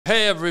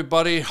Hey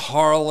everybody,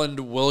 Harland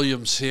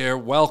Williams here.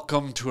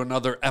 Welcome to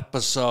another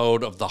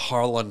episode of the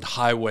Harland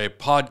Highway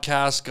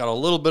Podcast. Got a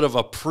little bit of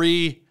a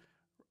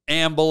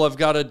preamble I've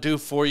got to do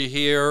for you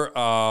here.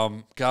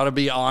 Got to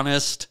be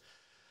honest,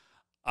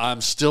 I'm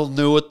still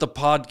new at the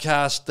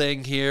podcast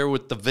thing here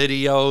with the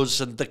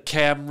videos and the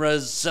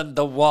cameras and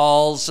the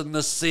walls and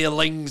the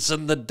ceilings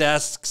and the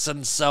desks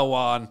and so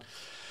on.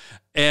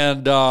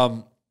 And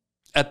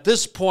at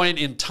this point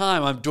in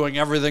time, I'm doing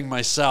everything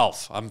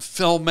myself. I'm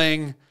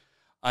filming,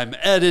 I'm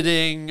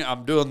editing,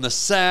 I'm doing the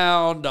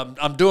sound,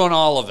 I'm doing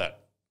all of it.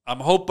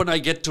 I'm hoping I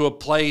get to a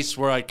place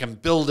where I can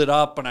build it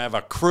up and I have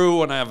a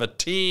crew and I have a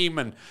team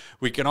and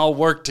we can all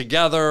work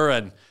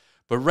together.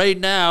 But right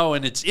now,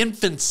 in its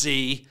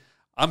infancy,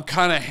 I'm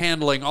kind of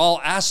handling all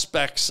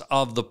aspects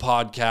of the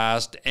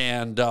podcast.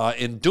 And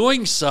in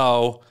doing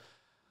so,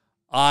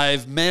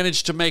 I've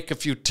managed to make a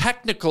few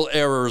technical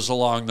errors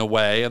along the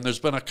way, and there's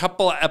been a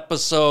couple of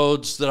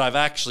episodes that I've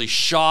actually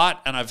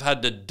shot and I've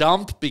had to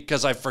dump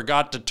because I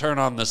forgot to turn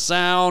on the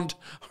sound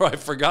or I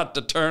forgot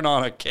to turn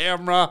on a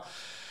camera,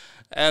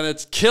 and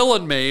it's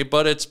killing me,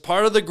 but it's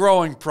part of the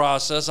growing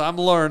process. I'm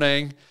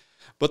learning,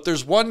 but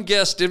there's one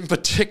guest in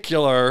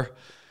particular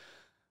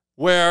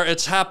where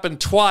it's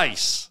happened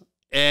twice.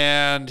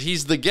 And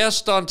he's the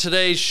guest on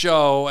today's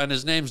show, and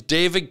his name's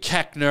David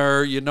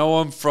KOECHNER. You know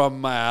him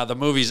from the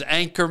movies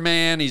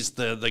Anchorman. He's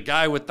the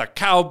guy with the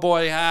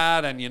cowboy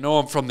hat, and you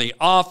know him from The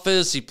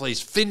Office. He plays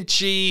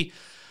Finchy.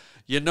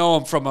 You know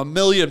him from a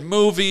million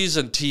movies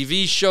and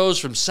TV shows,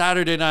 from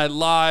Saturday Night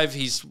Live.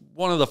 He's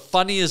one of the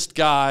funniest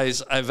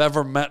guys I've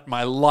ever met in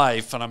my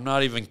life, and I'm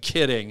not even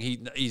kidding.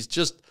 He's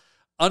just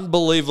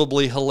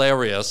unbelievably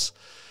hilarious.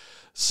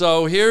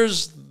 So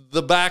here's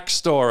the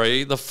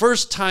backstory. The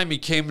first time he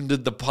came and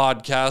did the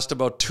podcast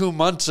about 2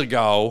 months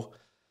ago,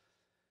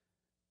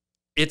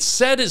 it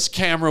said his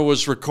camera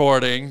was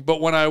recording,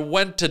 but when I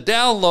went to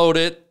download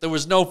it, there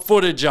was no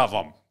footage of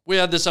him. We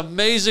had this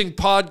amazing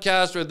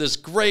podcast, we had this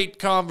great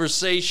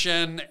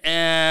conversation,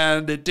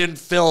 and it didn't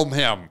film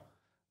him.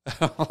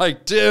 I'm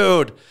like,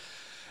 dude.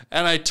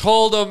 And I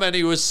told him, and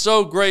he was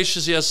so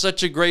gracious. He has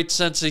such a great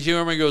sense of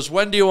humor. He goes,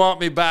 when do you want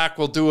me back?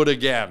 We'll do it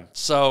again.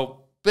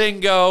 So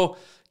bingo,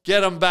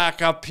 get him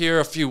back up here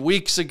a few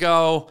weeks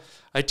ago.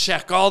 I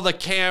check all the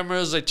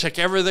cameras. I check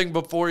everything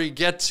before he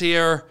gets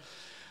here.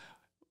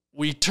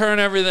 We turn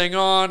everything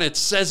on. It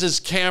says his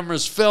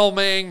camera's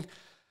filming.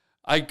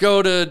 I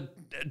go to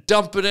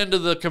dump it into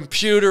the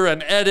computer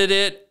and edit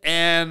it,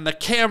 and the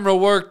camera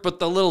worked, but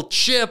the little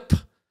chip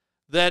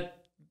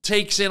that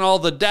takes in all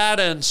the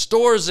data and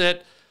stores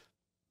it,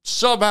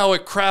 somehow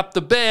it crapped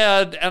the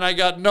bed, and I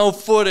got no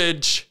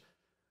footage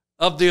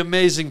of the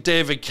amazing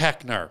David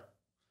KOECHNER.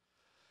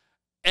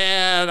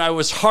 And I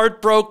was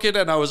heartbroken,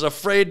 and I was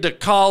afraid to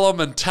call him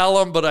and tell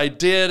him, but I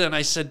did. And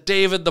I said,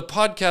 David, the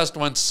podcast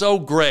went so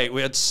great.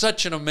 We had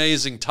such an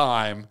amazing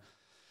time.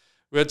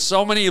 We had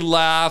so many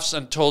laughs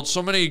and told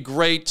so many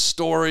great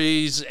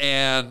stories,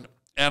 and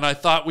I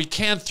thought, we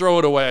can't throw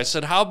it away. I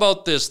said, how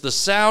about this? The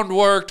sound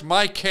worked,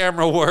 my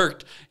camera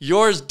worked,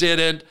 yours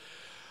didn't.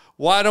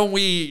 Why don't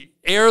we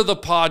air the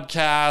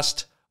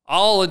podcast?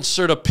 I'll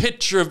insert a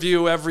picture of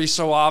you every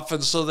so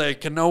often so they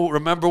can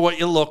remember what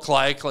you look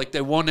like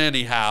they won't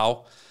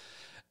anyhow.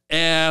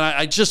 And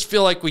I just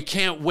feel like we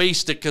can't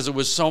waste it because it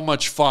was so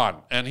much fun.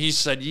 And he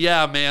said,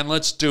 yeah, man,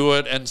 let's do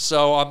it. And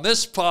so on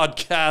this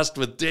podcast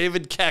with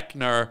David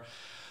KOECHNER,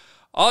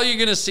 all you're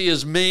going to see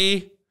is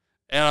me,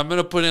 and I'm going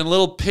to put in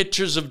little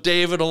pictures of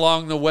David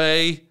along the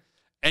way,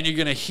 and you're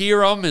going to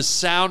hear him. His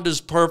sound is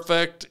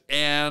perfect,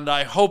 and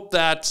I hope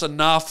that's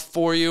enough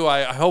for you.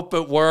 I hope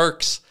it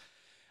works.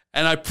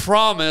 And I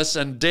promise,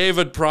 and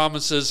David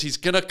promises, he's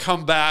going to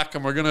come back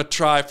and we're going to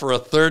try for a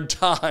third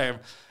time.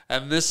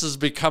 And this is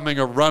becoming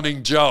a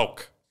running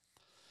joke.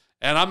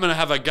 And I'm going to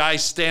have a guy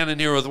standing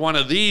here with one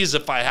of these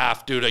if I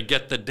have to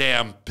get the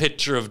damn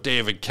picture of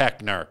David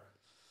KOECHNER.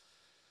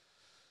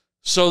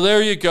 So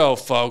there you go,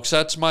 folks.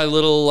 That's my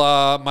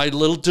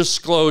little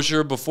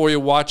disclosure before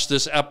you watch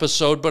this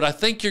episode. But I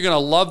think you're going to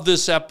love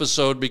this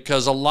episode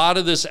because a lot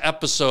of this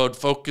episode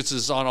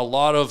focuses on a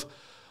lot of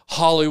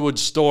Hollywood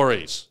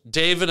stories.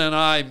 David and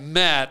I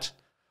met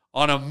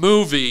on a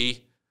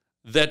movie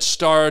that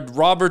starred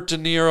Robert De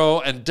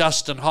Niro and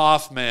Dustin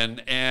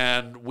Hoffman,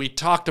 and we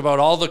talked about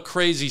all the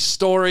crazy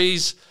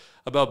stories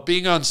about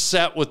being on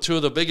set with two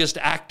of the biggest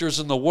actors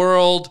in the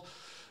world,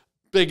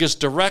 biggest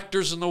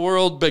directors in the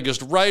world,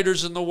 biggest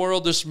writers in the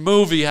world. This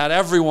movie had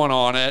everyone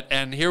on it,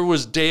 and here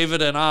was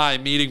David and I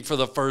meeting for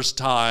the first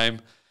time.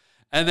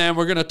 And then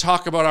we're going to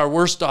talk about our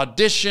worst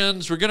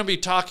auditions. We're going to be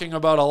talking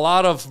about a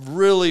lot of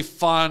really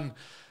fun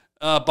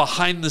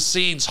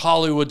behind-the-scenes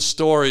Hollywood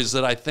stories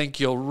that I think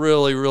you'll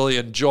really, really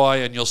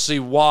enjoy, and you'll see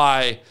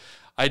why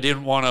I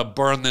didn't want to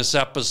burn this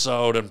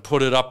episode and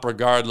put it up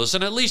regardless.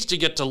 And at least you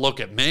get to look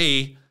at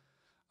me.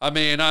 I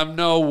mean, I'm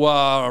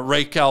no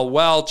Raquel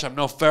Welch, I'm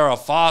no Farrah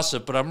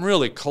Fawcett, but I'm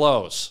really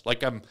close.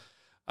 Like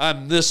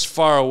I'm this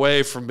far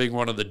away from being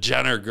one of the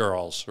Jenner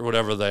girls or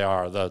whatever they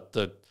are,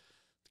 the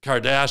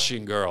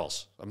Kardashian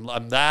girls.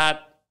 I'm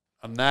that,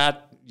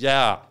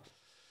 yeah.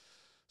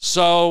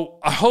 So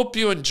I hope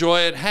you enjoy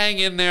it. Hang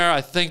in there.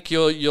 I think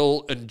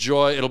you'll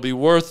enjoy. It'll be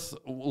worth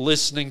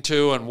listening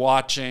to and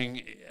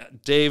watching.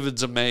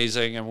 David's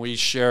amazing, and we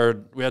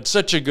had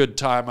such a good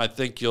time. I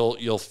think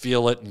you'll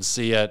feel it and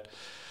see it.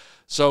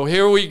 So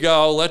here we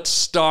go. Let's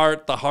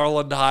start the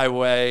Harland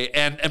Highway.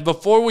 And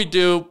before we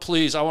do,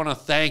 please, I want to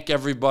thank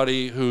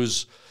everybody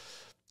who's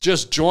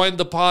just joined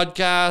the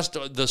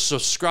podcast. The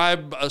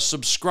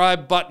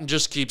subscribe button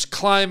just keeps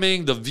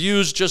climbing. The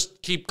views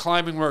just keep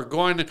climbing. We're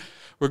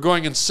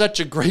going in such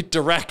a great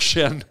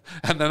direction.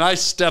 And then I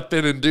step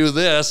in and do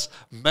this,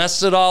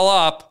 mess it all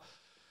up.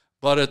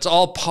 But it's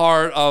all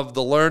part of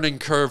the learning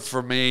curve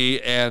for me.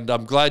 And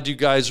I'm glad you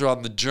guys are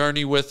on the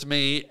journey with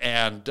me.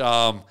 And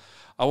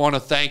I want to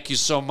thank you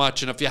so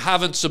much. And if you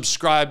haven't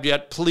subscribed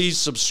yet, please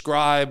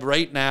subscribe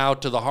right now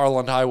to the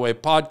Harland Highway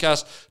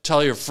podcast.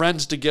 Tell your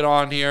friends to get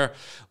on here.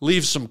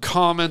 Leave some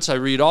comments. I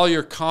read all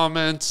your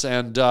comments,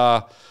 and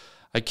I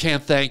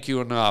can't thank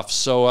you enough.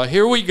 So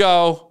here we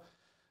go.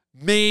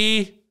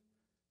 Me,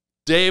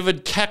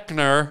 David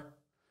KOECHNER,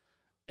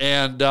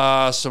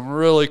 and some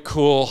really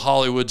cool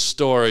Hollywood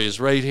stories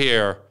right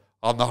here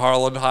on the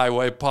Harland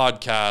Highway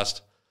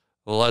podcast.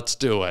 Let's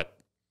do it.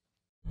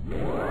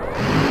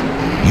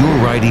 You're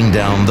riding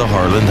down the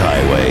Harland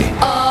Highway.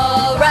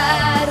 All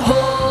right,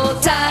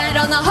 hold tight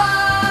on the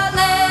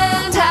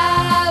Harland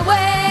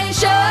Highway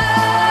Show.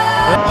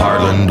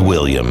 Harland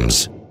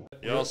Williams.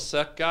 You all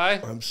set,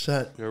 guy? I'm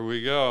set. Here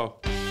we go.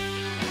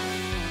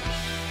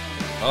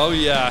 Oh,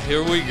 yeah,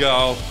 here we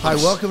go. Hi,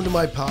 welcome to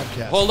my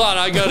podcast. Hold on,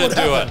 I got to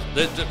do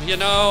it.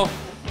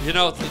 You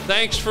know,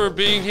 thanks for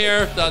being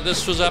here.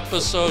 This was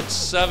episode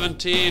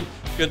 17.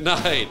 Good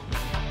night.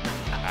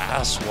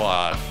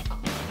 Asswad.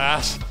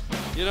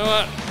 You know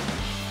what?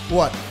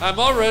 What? I'm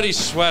already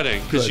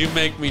sweating because Good. you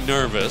make me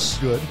nervous.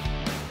 Good.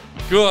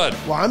 Good.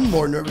 Well, I'm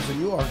more nervous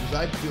than you are because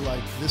I feel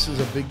like this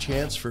is a big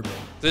chance for me.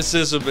 This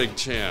is a big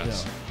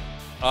chance.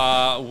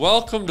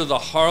 Welcome to the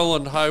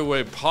Harland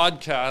Highway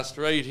podcast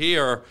right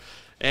here.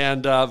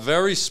 And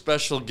very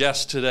special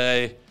guest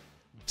today,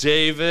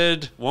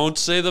 David, won't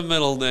say the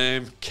middle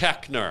name,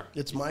 KOECHNER.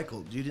 It's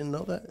Michael. You didn't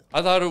know that?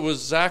 I thought it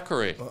was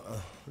Zachary.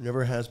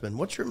 Never has been.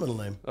 What's your middle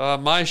name?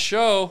 My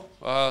show,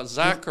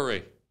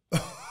 Zachary.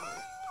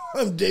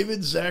 I'm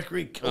David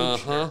Zachary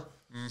KOECHNER.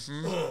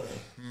 Uh-huh.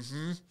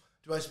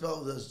 Do I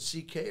spell the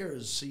CK or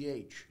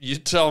CH? You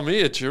tell me,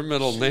 it's your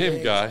middle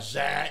name, guy.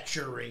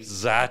 Zachary.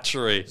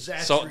 Zachary.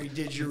 Zachary,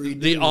 did you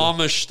read the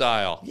Amish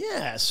style.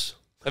 Yes.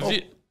 Have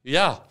you?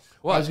 Yeah.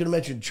 What? I was going to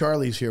mention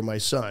Charlie's here, my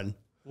son.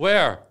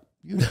 Where?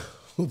 You know,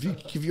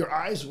 if your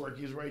eyes work,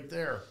 he's right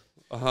there.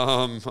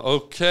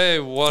 Okay,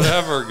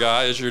 whatever,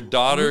 guy. Is your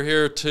daughter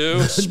here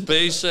too?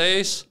 Space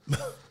Ace?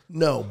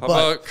 No, How but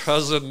about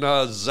cousin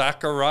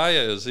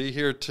Zachariah? Is he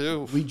here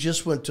too? we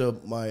just went to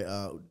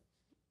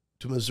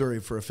to Missouri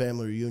for a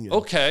family reunion.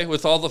 Okay,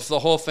 with all the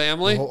whole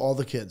family? All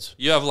the kids.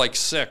 You have like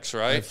 6,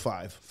 right? I have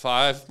 5.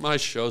 5? My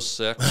show's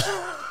 6.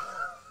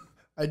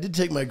 I did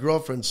take my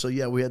girlfriend, so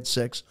yeah, we had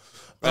 6.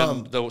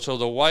 And so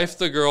the wife,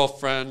 the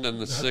girlfriend, and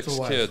the Not 6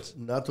 the wife. kids.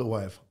 Not the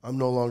wife. I'm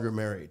no longer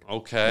married.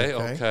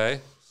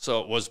 Okay.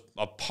 So it was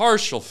a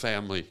partial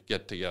family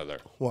get-together.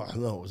 Well,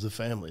 no, it was the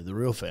family, the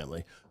real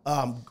family.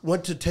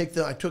 Went to take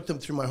them. I took them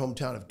through my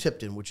hometown of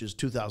Tipton, which is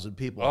 2,000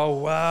 people. Oh,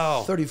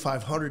 wow.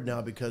 3,500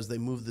 now because they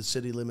moved the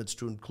city limits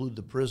to include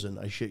the prison.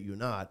 I shit you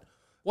not.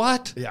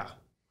 What? Yeah.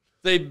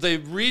 They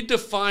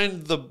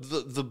redefined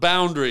the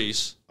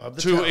boundaries Of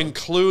the to town.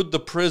 include the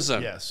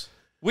prison. Yes.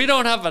 We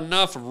don't have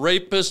enough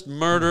rapists,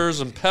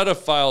 murderers, and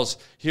pedophiles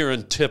here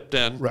in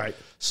Tipton. Right.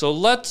 So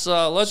let's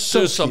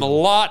do some few.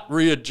 lot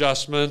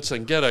readjustments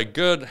and get a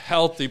good,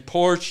 healthy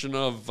portion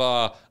of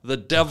the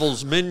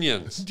devil's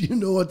minions. Do you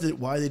know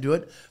why they do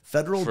it?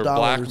 Federal For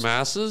dollars. black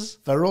masses?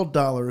 Federal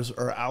dollars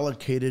are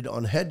allocated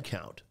on head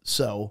count.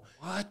 So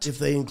What? if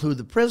they include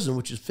the prison,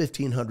 which is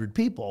 1,500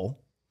 people,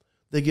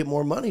 they get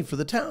more money for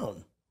the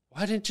town.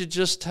 Why didn't you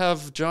just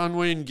have John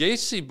Wayne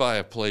Gacy buy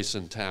a place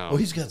in town? Oh,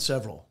 he's got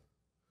several.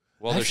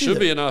 Well, actually, there should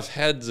be enough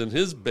heads in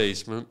his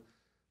basement.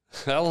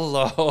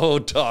 Hello,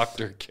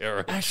 Dr.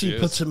 Carrot. Actually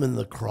puts him in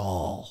the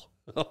crawl.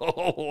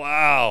 Oh,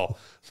 wow.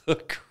 The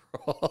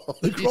crawl.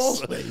 The crawl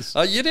space.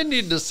 You didn't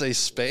need to say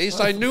space.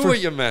 I knew what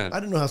you meant. I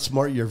don't know how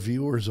smart your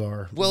viewers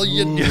are. Well,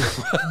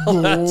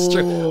 well, that's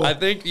true. I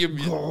think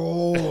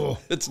Oh.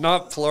 it's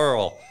not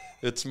plural.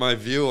 It's my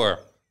viewer.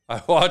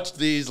 I watch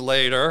these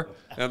later,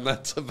 and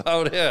that's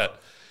about it.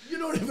 You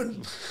don't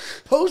even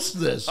post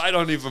this. I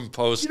don't even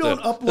post it. You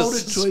don't upload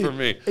This it is for to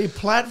me. a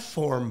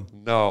platform.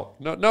 No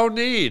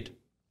need.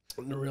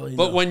 Really,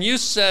 But no. when you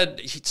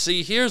said,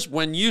 see, here's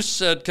when you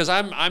said, because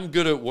I'm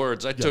good at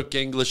words. I took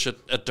English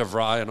at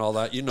DeVry and all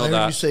that. You know I heard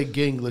that. you say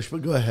Ginglish,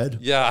 but go ahead.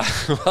 Yeah,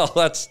 well,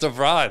 that's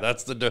DeVry.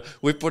 That's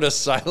we put a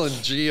silent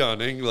G on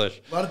English.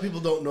 A lot of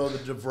people don't know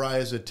that DeVry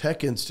is a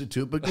tech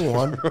institute, but go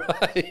on.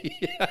 Right,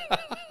 yeah.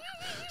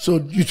 So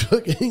you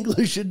took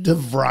English at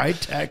DeVry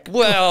Tech?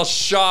 Well,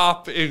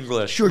 shop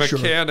English, Sure.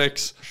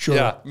 mechanics, Sure.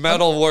 yeah,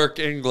 metalwork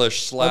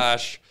English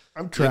slash.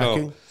 I'm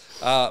tracking.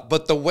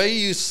 But the way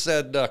you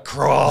said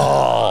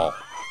crawl,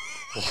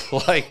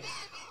 like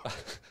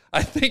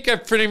I think I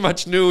pretty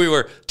much knew we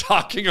were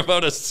talking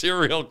about a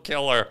serial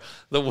killer.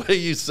 The way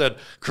you said,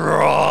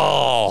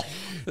 crawl.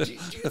 Do you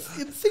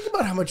think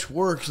about how much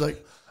work,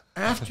 like,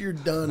 after you're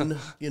done,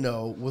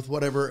 with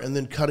whatever, and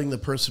then cutting the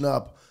person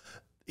up,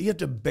 you have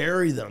to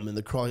bury them in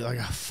the crawl. You're like,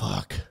 oh,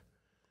 fuck.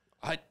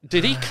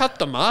 Did he cut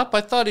them up?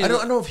 I thought he... I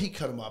don't know if he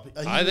cut them up.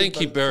 I think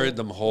he buried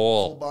them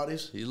whole. Full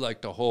bodies? He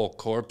liked a whole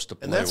corpse to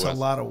play with. And that's a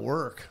lot of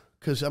work.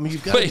 Because,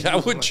 you've got Wait, how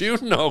would you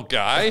know,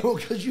 guy? Well,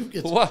 because you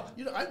get... What?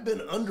 I've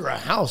been under a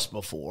house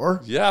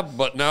before. Yeah,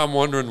 but now I'm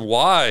wondering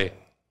why.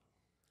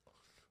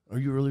 Are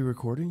you really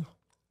recording?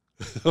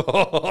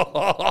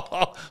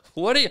 What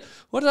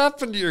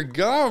happened to your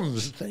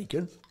gums?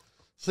 Thinking.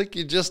 I think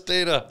you just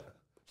ate a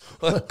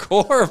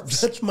corpse.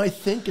 That's my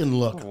thinking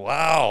look.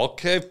 Wow.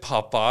 Okay,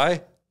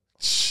 Popeye.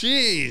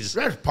 Jeez.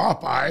 That's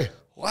Popeye.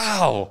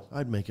 Wow.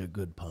 I'd make a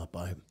good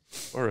Popeye.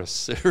 Or a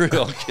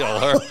serial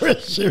killer. Or a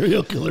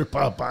serial killer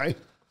Popeye.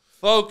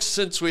 Folks,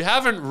 since we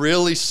haven't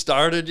really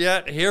started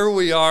yet, here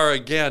we are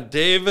again.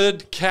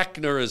 David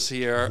KOECHNER is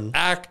here.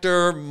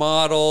 Actor,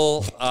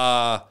 model,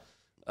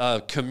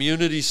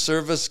 community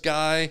service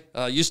guy.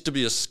 Used to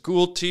be a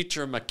school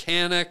teacher,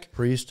 mechanic.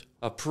 Priest,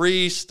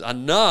 a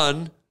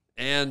nun.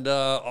 And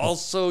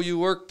also you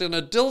worked in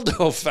a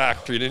dildo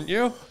factory, didn't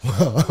you?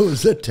 I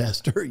was a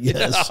tester,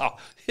 yes.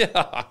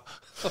 Yeah.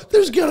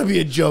 There's got to be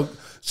a joke.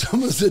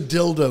 Someone's a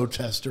dildo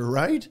tester,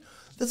 right?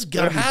 That's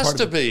got to be There has part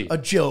to of be. a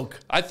joke.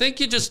 I think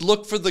you just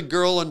look for the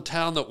girl in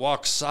town that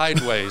walks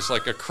sideways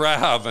like a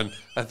crab, and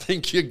I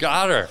think you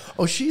got her.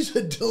 Oh, she's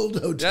a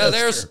dildo tester. Yeah,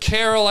 there's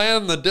Carol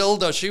Ann, the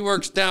dildo. She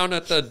works down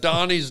at the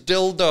Donnie's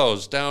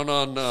Dildos down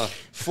on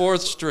 4th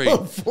Street.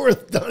 Oh,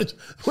 4th Donnie's,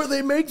 where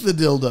they make the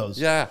dildos.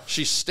 Yeah,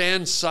 she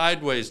stands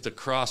sideways to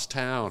cross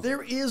town.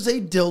 There is a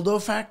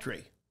dildo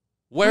factory.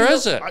 Where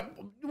is it?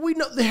 We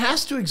know there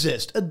has to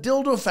exist. A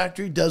dildo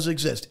factory does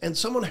exist, and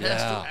someone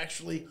has to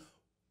actually.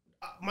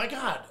 My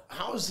God,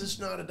 how is this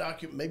not a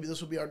document? Maybe this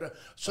will be our.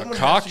 Someone a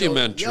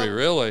documentary, yep,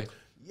 really.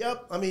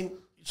 Yep. I mean,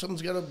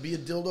 someone's got to be a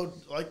dildo.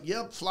 Like,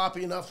 yep,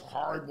 floppy enough,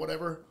 hard,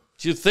 whatever.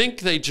 Do you think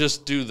they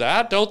just do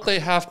that? Don't they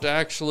have to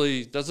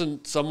actually?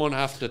 Doesn't someone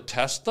have to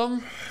test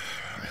them?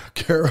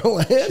 Carol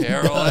Ann.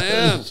 Carol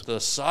Ann, the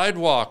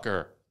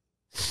sidewalker.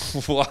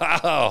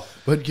 Wow.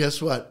 But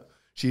guess what?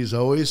 She's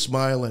always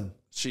smiling.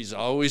 She's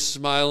always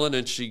smiling,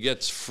 and she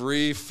gets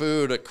free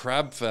food at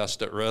Crab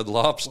Fest at Red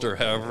Lobster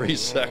every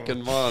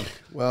second month.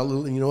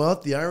 Well, you know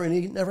what? The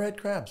irony, never had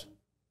crabs.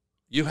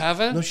 You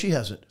haven't? No, she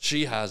hasn't.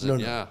 She hasn't,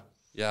 No. yeah.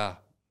 Yeah.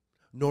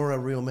 Nor a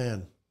real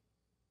man.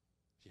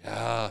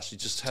 Yeah, she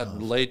just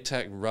had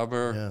latex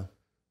rubber. Yeah.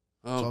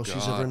 Oh, That's all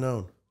she's ever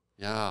known.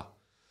 Yeah.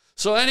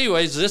 So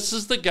anyways, this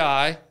is the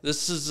guy.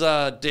 This is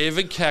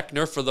David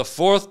KOECHNER. For the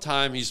 4th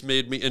time, he's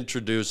made me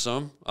introduce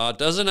him.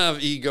 Doesn't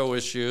have ego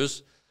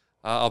issues.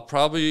 I'll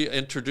probably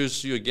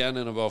introduce you again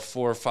in about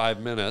 4 or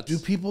 5 minutes. Do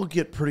people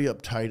get pretty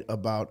uptight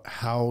about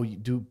have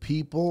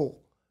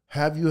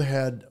you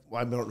had,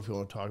 well, I don't know if you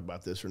want to talk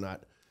about this or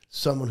not,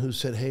 someone who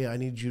said, hey, I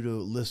need you to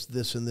list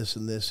this and this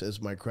and this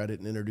as my credit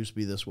and introduce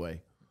me this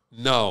way?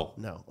 No.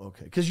 No,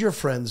 okay. Because your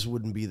friends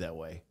wouldn't be that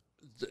way.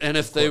 And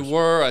if they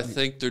were, I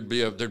think there'd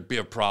be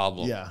a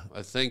problem. Yeah.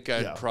 I think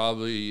I'd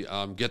probably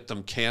get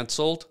them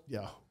canceled.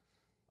 Yeah.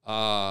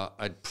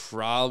 I'd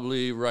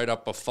probably write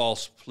up a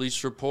false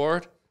police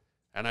report,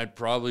 and I'd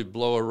probably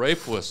blow a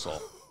rape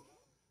whistle.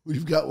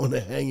 We've got one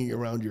hanging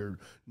around your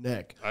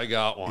neck. I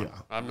got one.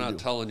 Yeah, I'm not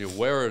telling you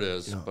where it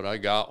is, but I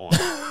got one,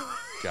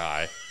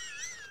 guy.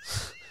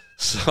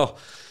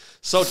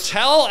 So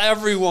tell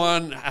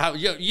everyone how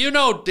you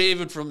know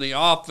David from The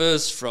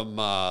Office, from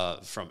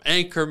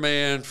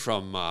Anchorman,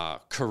 from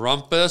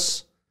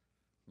Krampus,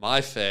 my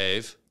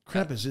fave.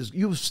 Krampus is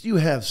you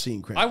have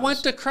seen Krampus. I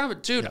went to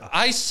Krampus, dude. Yeah.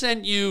 I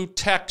sent you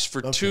texts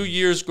for 2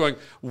 years going,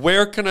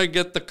 where can I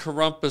get the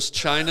Krampus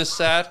China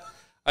set?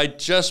 I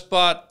just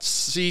bought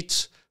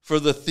seats for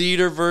the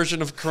theater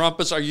version of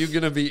Krampus. Are you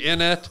going to be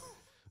in it?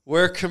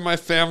 Where can my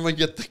family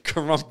get the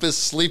Krampus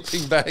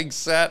sleeping bag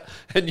set?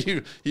 And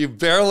you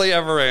barely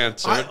ever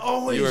answered. I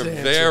always You were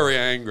answer. very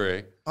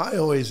angry. I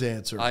always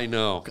answer. I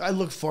know. I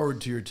look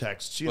forward to your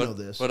texts. You know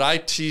this. But I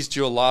teased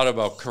you a lot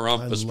about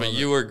Krampus, but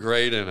you were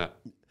great in it.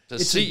 To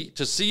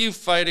see you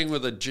fighting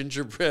with a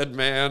gingerbread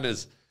man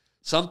is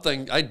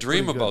something. I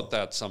dream about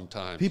that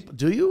sometimes. People,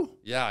 do you?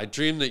 Yeah, I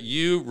dream that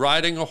you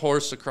riding a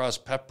horse across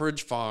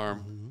Pepperidge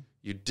Farm,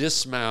 you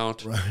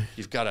dismount,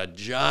 you've got a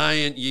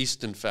giant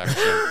yeast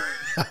infection.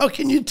 How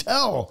can you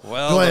tell?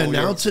 Well, do I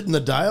announce it in the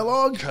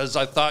dialogue? Because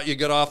I thought you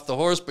got off the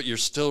horse, but you're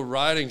still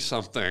riding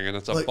something, and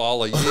it's a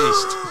ball of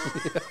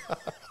yeast.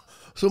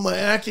 So my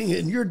acting,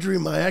 in your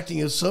dream, my acting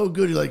is so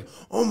good. You're like,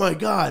 oh my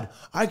God,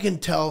 I can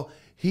tell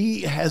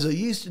he has a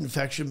yeast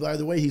infection by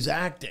the way he's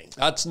acting.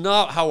 That's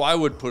not how I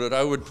would put it.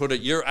 I would put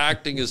it, your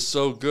acting is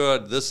so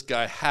good, this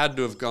guy had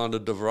to have gone to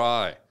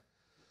DeVry.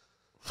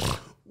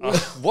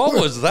 What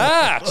was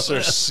that?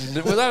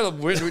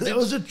 That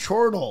was a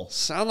chortle.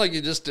 Sound like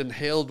you just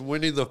inhaled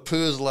Winnie the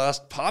Pooh's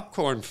last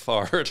popcorn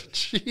fart.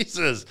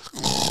 Jesus.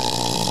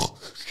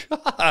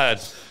 God.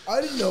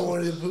 I didn't know one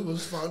of the people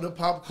was fond of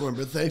popcorn,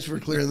 but thanks for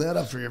clearing that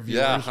up for your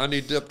viewers. Yeah,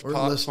 honey dipped or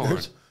popcorn.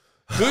 listeners.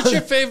 Who's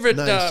your favorite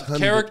Nice, honey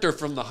character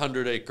from the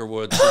 100 Acre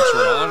Wood since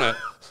we're on it?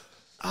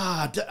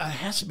 It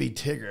has to be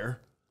Tigger.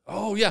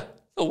 Oh, yeah.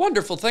 The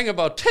wonderful thing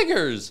about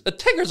Tiggers. A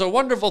Tigger's a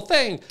wonderful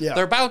thing. Yeah.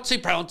 They're bouncy,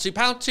 pouncy,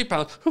 pouncy,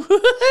 pounce.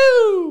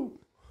 Woo-hoo-hoo.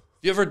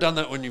 You ever done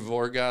that when you've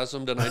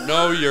orgasmed? And I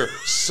know your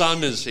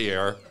son is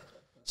here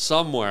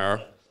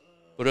somewhere.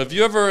 But have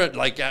you ever,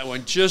 like,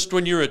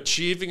 when you're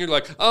achieving, you're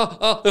like,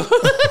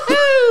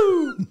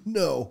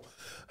 No.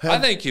 I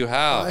think you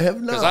have. I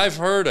have not. Because I've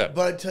heard it.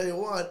 But I tell you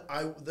what,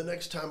 the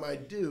next time I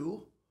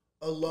do,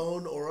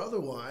 alone or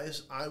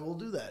otherwise, I will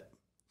do that.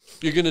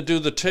 You're going to do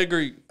the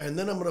Tigger. And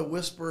then I'm going to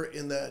whisper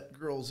in that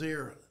girl's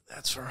ear,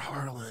 that's for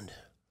Harland.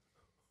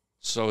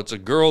 So it's a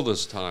girl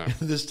this time.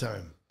 This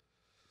time.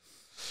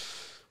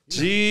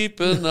 Deep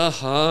in the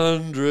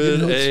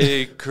 100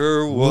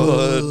 Acre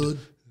Wood.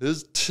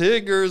 This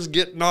Tigger's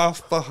getting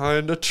off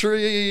behind a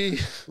tree.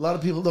 A lot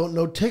of people don't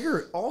know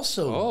Tigger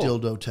also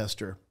dildo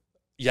tester.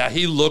 Yeah,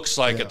 he looks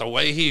like it. The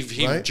way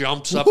he Right?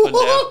 jumps up and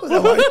down.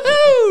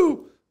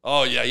 Woo-hoo!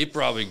 Oh, yeah, he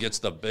probably gets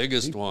the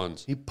biggest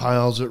ones. He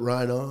piles it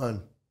right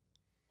on.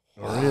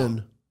 Or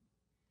in.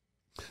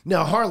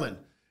 Now, Harlan,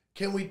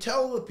 can we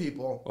tell the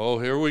people? Oh,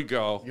 here we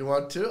go. You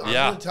want to? I'm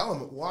going to tell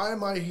them. Why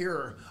am I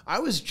here? I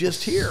was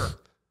just here.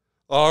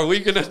 Are we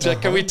going to,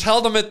 can we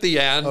tell them at the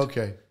end?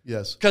 Okay,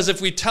 yes. Because if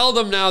we tell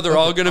them now, they're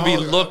all going to be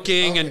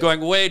looking and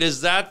going, wait,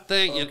 is that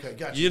thing? Okay,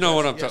 gotcha, you know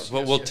what I'm yes,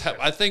 talking yes, about.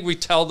 I think we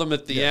tell them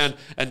at the end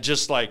and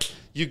just like,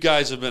 you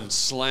guys have been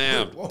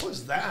slammed. What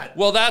was that?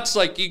 Well, that's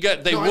like,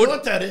 I know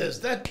what that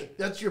is.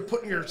 That's you're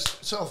putting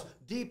yourself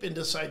deep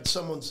inside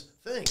someone's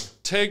thing.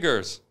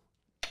 Tiggers.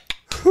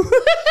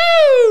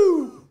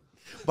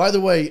 By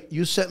the way,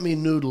 you sent me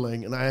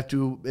Noodling, and I have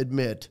to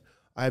admit,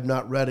 I have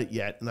not read it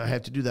yet, and I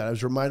have to do that. I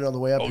was reminded on the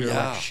way up here,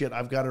 yeah. like, shit,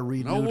 I've got to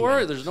read No Noodling.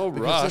 worry, there's no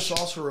because rush. This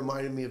also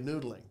reminded me of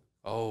Noodling.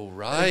 Oh,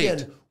 right.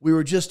 Again, we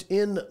were just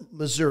in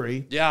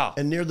Missouri, Yeah.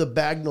 and near the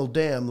Bagnell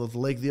Dam of the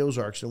Lake of the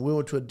Ozarks, and we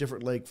went to a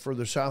different lake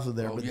further south of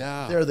there. Oh, but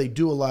yeah. there they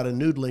do a lot of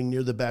noodling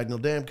near the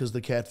Bagnell Dam because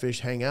the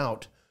catfish hang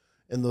out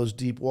in those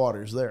deep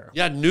waters there.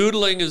 Yeah,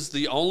 noodling is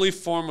the only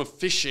form of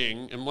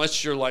fishing,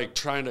 unless you're like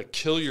trying to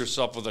kill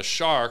yourself with a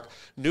shark.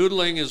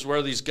 Noodling is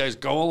where these guys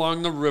go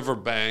along the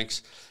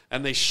riverbanks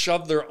and they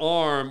shove their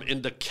arm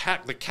into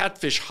the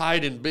catfish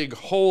hide in big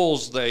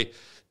holes. They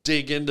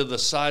dig into the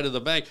side of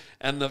the bank,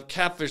 and the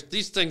catfish,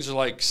 these things are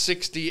like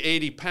 60,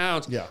 80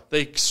 pounds. Yeah.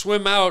 They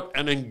swim out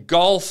and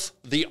engulf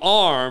the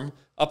arm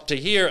up to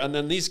here, and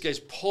then these guys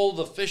pull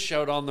the fish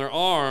out on their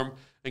arm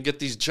and get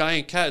these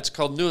giant cats. It's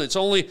called noodling.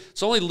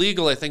 It's only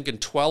legal, I think, in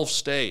 12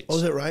 states. Oh,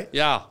 is it right?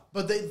 Yeah.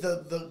 But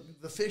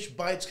the fish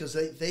bites because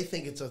they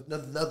think it's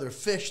another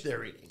fish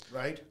they're eating,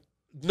 right?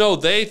 No,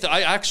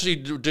 I actually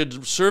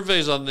did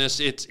surveys on this.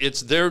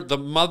 It's the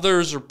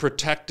mothers are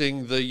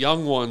protecting the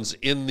young ones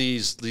in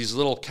these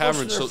little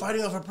caverns. So they're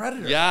fighting off a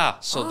predator. Yeah,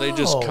 so they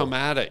just come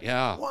at it.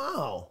 Yeah.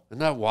 Wow. Isn't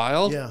that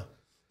wild? Yeah.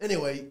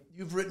 Anyway,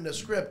 you've written a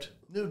script,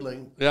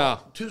 Noodling. Yeah.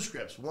 2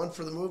 scripts, one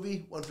for the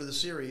movie, one for the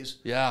series.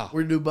 Yeah.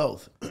 We're gonna do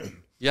both.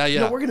 Yeah. You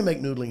know, we're gonna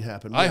make Noodling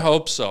happen. I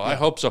hope so. Yeah. I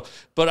hope so.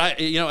 But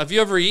have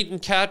you ever eaten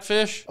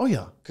catfish? Oh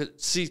yeah.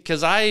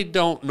 Because I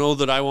don't know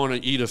that I want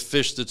to eat a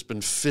fish that's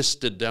been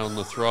fisted down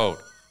the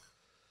throat.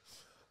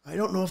 I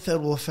don't know if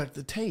that will affect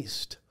the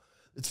taste.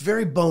 It's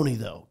very bony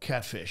though,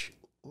 catfish.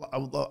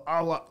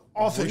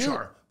 All fish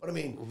are. But I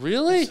mean,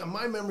 really?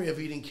 My memory of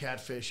eating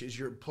catfish is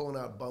you're pulling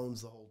out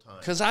bones the whole time.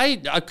 Because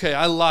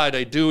I lied.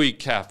 I do eat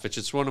catfish.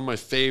 It's one of my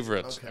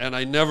favorites. Okay. And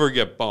I never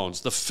get bones.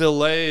 The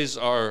fillets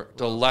are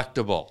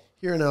delectable.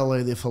 Here in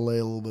LA, they fillet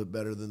a little bit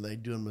better than they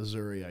do in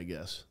Missouri, I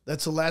guess.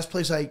 That's the last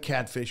place I ate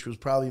catfish was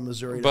probably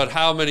Missouri. But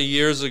how many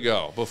years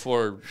ago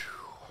before?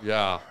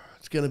 Yeah.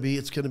 It's gonna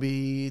be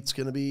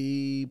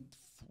 40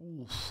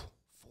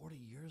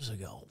 years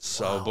ago.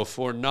 So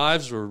before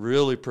knives were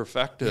really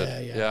perfected.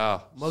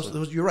 Yeah.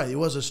 You're right. It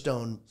was a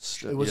stone.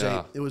 It was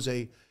yeah. it was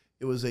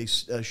a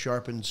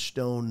sharpened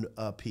stone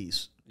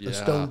piece. Yeah.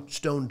 A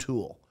stone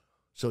tool.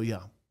 So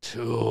yeah.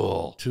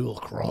 Tool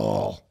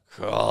Crawl.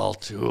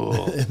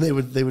 Tool. And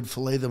they would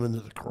fillet them into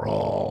the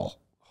crawl.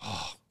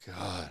 Oh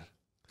God.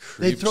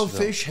 They throw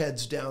fish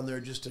heads down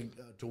there just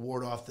to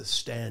ward off the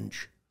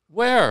stench.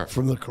 Where?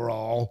 From the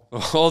crawl.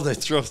 Oh, they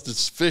throw the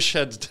fish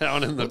heads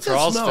down in the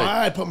crawl space.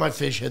 I put my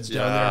fish heads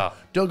down there.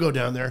 Don't go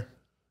down there.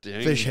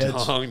 Ding fish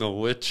heads. Dong, the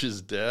witch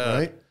is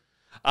dead.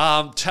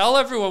 Right? Tell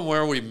everyone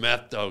where we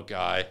met, though,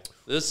 Guy.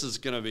 This is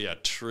going to be a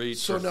treat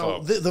so for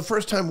now, folks. the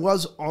first time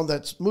was on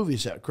that movie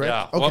set, correct?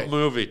 Yeah. Okay. What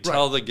movie?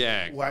 Tell the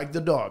gang. Wag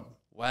the Dog.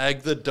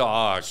 Wag the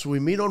Dog. So we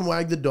meet on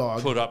Wag the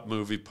Dog. Put up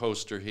movie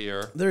poster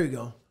here. There you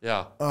go.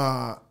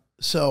 Yeah.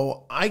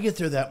 So I get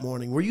there that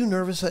morning. Were you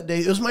nervous that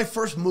day? It was my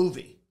first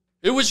movie.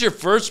 It was your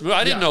first movie?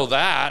 I didn't know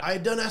that. I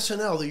had done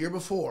SNL the year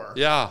before.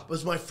 Yeah. It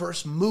was my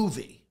first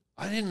movie.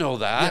 I didn't know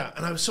that. Yeah,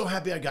 and I was so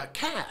happy I got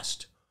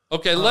cast.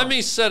 Okay, let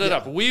me set it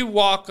up. We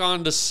walk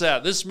on to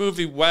set. This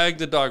movie, Wag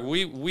the Dog,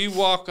 we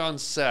walk on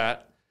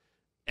set,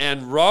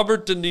 And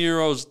Robert De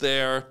Niro's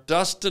there,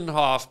 Dustin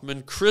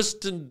Hoffman,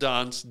 Kristen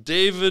Dunst,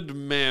 David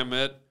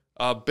Mamet,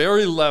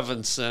 Barry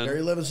Levinson.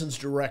 Barry Levinson's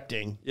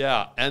directing.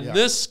 Yeah, and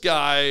this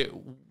guy,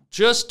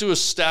 just to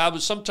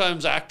establish,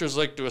 sometimes actors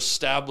like to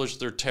establish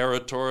their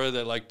territory.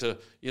 They like to,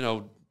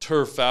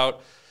 turf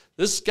out.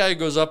 This guy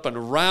goes up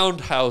and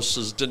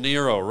roundhouses De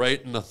Niro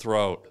right in the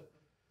throat.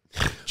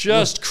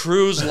 Just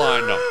cruise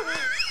line him.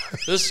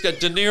 This guy,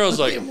 De Niro's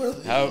like,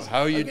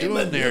 how you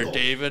doing there,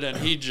 David? And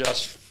he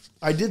just...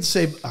 I did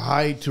say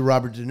hi to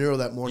Robert De Niro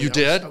that morning. You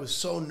did? I was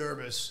so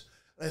nervous.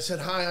 I said,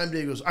 hi, I'm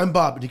Dave. He goes, I'm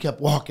Bob. And he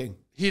kept walking.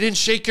 He didn't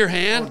shake your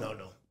hand? Oh,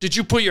 no. Did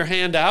you put your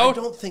hand out?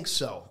 I don't think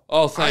so.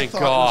 Oh, thank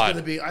God.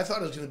 I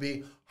thought it was going to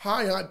be,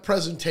 hi, I'm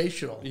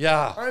presentational.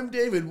 Yeah. I'm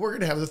David. We're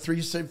going to have a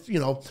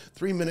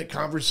 3-minute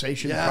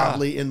conversation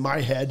probably in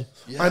my head.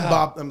 Yeah. I'm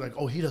Bob. I'm like,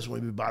 oh, he doesn't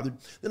want to be bothered.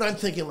 Then I'm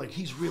thinking like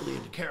he's really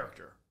into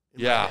character.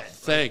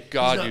 Thank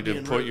God you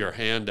didn't put your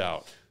hand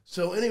out.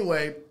 So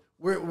anyway,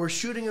 we're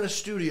shooting in a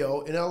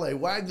studio in L.A.,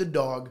 Wag the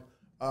Dog.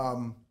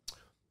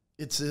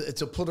 It's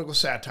a political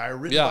satire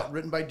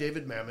written by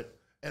David Mamet.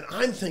 And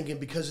I'm thinking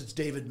because it's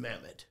David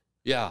Mamet,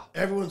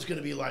 everyone's going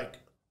to be like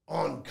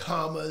on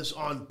commas,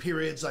 on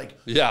periods, like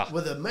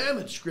with a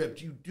Mamet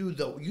script, you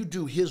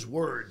do his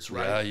words,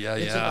 right?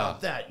 It's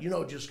about that. You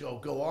don't just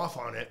go off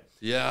on it.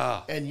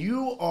 Yeah. And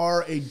you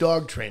are a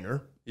dog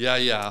trainer.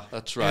 Yeah,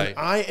 that's right. And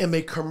I am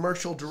a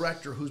commercial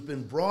director who's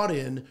been brought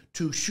in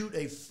to shoot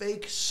a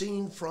fake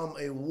scene from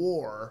a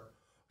war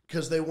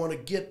because they want to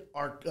get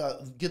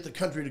the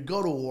country to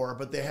go to war,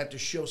 but they had to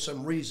show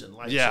some reason.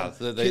 Like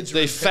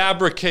they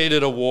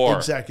fabricated a war.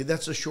 Exactly.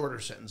 That's a shorter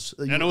sentence.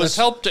 And it was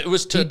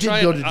to try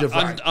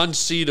and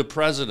unseat a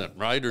president,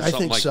 right? Or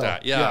something like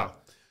that. Yeah.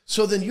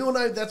 So then you and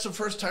I, that's the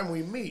first time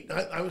we meet.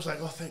 I was like,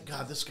 oh, thank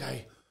God, this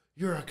guy,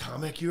 you're a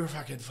comic. You're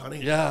fucking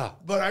funny. Yeah.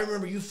 But I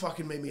remember you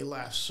fucking made me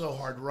laugh so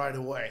hard right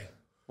away.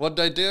 What'd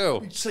I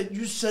do?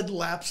 You said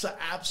lapsa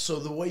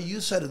apso the way you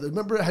said it.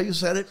 Remember how you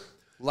said it?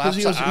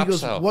 Lapsa apso. He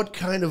goes, what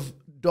kind of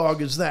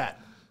dog is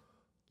that?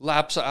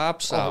 Lapsa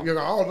apso. Oh, you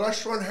go, oh,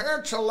 this one here,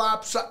 it's a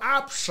lapsa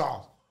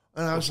apso.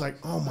 And I was like,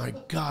 oh my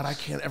God, I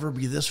can't ever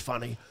be this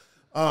funny.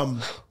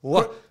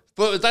 What?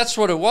 But that's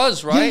what it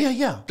was, right?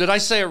 Yeah. Did I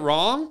say it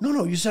wrong?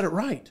 No, you said it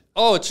right.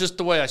 Oh, it's just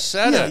the way I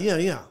said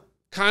it. Yeah.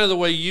 Kind of the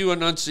way you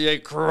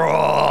enunciate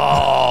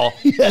crawl.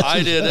 Yes,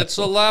 I did. It's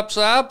a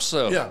lapsa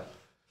apso.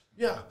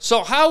 Yeah.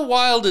 So how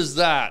wild is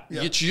that?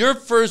 Yeah. It's your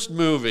first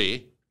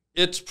movie.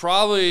 It's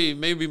probably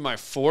maybe my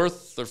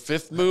fourth or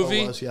fifth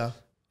movie. It was, yeah.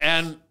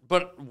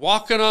 But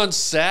walking on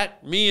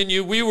set, me and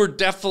you, we were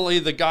definitely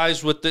the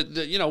guys with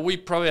we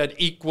probably had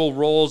equal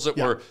roles that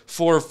were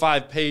 4 or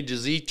 5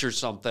 pages each or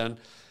something.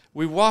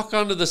 We walk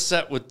onto the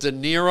set with De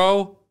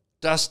Niro,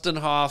 Dustin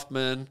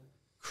Hoffman,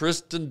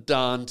 Kristen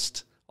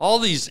Dunst, all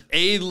these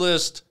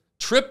A-list,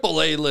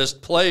 triple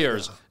A-list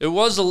players. Yeah.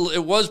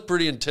 It was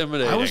pretty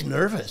intimidating. I was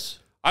nervous.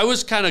 I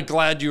was kind of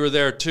glad you were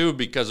there too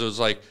because I was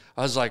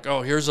like,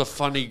 oh, here's a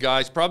funny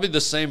guy. It's probably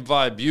the same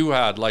vibe you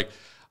had. Like,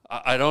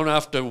 I don't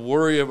have to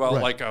worry about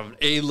like an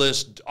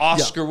A-list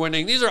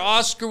Oscar-winning. These are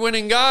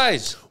Oscar-winning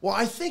guys. Well,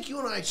 I think you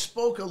and I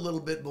spoke a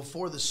little bit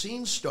before the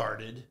scene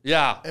started.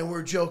 Yeah. And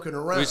we're joking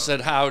around. We said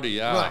howdy,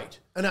 Right.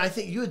 And I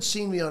think you had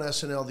seen me on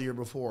SNL the year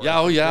before. Yeah,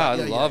 I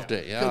loved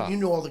it, yeah. You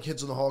knew all the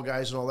Kids in the Hall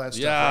guys and all that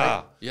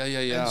stuff, right?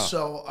 Yeah. And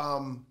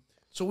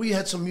so we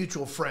had some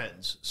mutual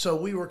friends. So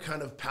we were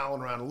kind of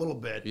palling around a little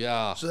bit.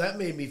 Yeah. So that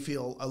made me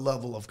feel a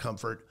level of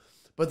comfort.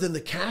 But then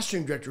the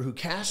casting director who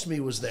cast me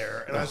was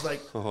there. And I was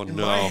like,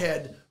 my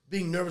head,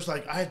 being nervous,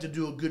 like I have to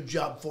do a good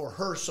job for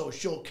her so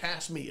she'll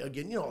cast me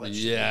again. You know, all that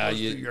shit that goes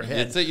through your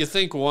head. You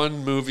think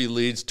one movie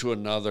leads to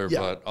another,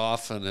 but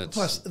often it's...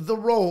 Plus, the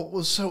role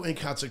was so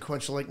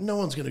inconsequential. Like, no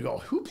one's going to go,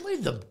 who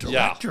played the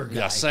director guy?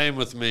 Yeah, same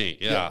with me.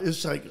 Yeah.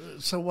 It's like,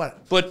 so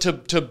what? But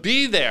to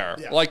be there,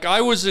 like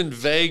I was in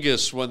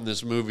Vegas when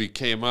this movie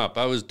came up.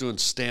 I was doing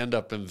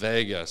stand-up in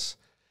Vegas.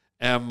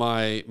 And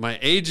my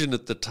agent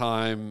at the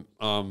time...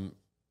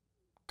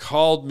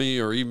 called me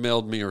or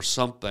emailed me or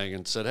something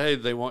and said, hey,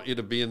 they want you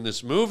to be in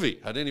this movie.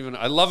 I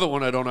love it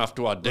when I don't have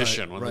to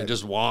audition, when they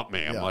just want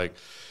me. I'm like,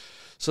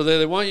 so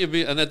they want you to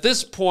be, and at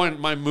this point,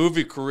 my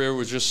movie career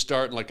was just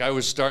starting, like I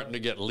was starting to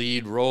get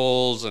lead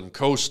roles and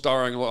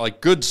co-starring,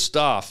 like good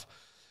stuff.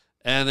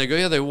 And they go,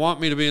 yeah, they want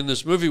me to be in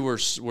this movie. We're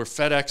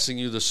FedExing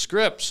you the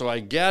script. So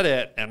I get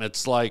it, and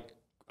it's like,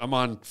 I'm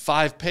on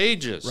 5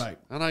 pages. Right.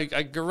 And I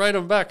go write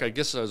them back. I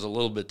guess I was a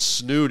little bit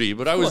snooty,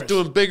 but I was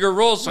doing bigger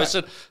roles. So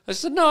I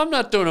said, no, I'm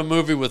not doing a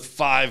movie with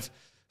five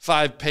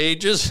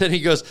pages. And he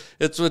goes,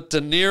 it's with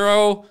De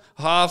Niro,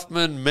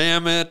 Hoffman,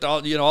 Mamet,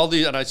 all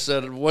these. And I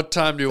said, what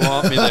time do you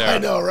want me there? I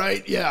know,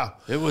 right? Yeah.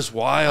 It was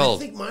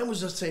wild. I think mine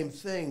was the same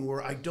thing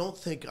where I don't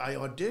think I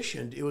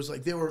auditioned. It was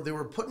like they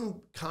were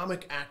putting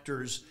comic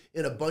actors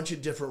in a bunch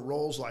of different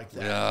roles like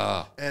that.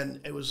 Yeah. And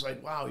it was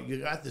like, wow, you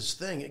got this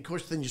thing. Of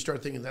course, then you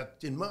start thinking that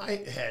in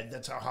my head,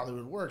 that's how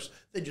Hollywood works.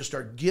 They just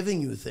start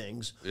giving you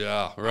things.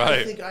 Yeah, right.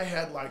 I think I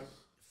had like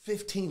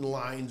 15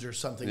 lines or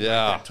something like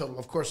that total.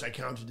 Of course, I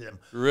counted them.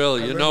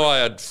 Really? I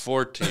had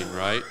 14,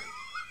 right?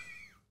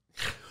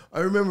 I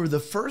remember the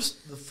first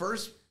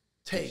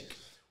take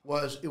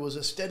was a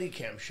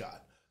Steadicam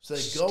shot. So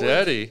they go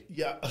Steady?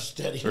 A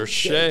steady. Or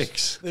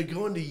shakes. They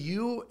go into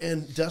you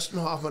and Dustin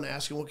Hoffman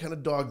asking what kind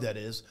of dog that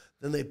is.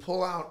 Then they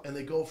pull out and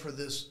they go for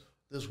this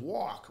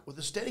walk with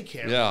a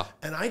Steadicam. Yeah.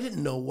 And I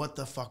didn't know what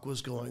the fuck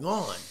was going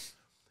on.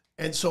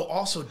 And so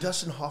also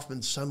Dustin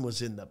Hoffman's son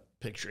was in the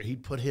picture.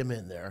 He'd put him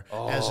in there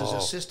as his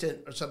assistant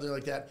or something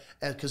like that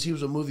because he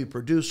was a movie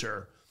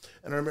producer.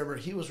 And I remember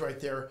he was right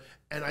there,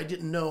 and I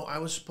didn't know I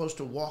was supposed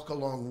to walk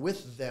along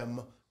with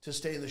them to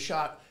stay in the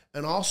shot.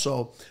 And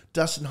also,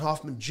 Dustin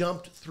Hoffman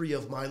jumped 3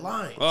 of my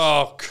lines.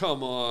 Oh,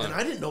 come on. And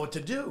I didn't know what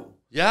to do.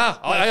 Yeah,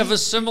 I have a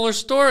similar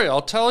story.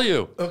 I'll tell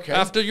you. Okay.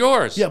 After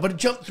yours. Yeah, but it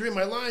jumped 3 of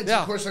my lines.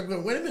 Yeah. Of course, I'm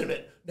going, wait a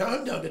minute. Now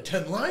I'm down to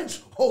 10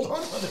 lines. Hold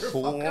on, motherfucker.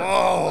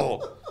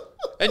 Whoa.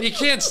 And you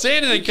can't say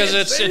anything because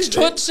it's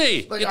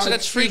Tootsie. Like, It's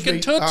excuse freaking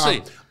me,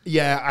 Tootsie. You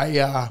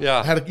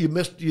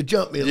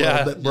jumped me a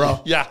little bit,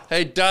 bro. Yeah.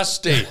 Hey,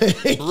 Dusty,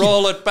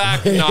 roll it back,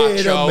 Nacho.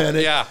 Wait a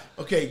minute. Yeah.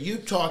 Okay, you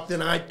talk,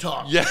 then I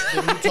talk. Yeah.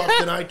 Then you talk,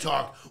 then I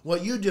talk.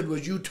 What you did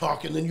was you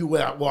talk, and then you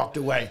walked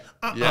away.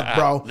 Yeah,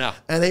 bro. no.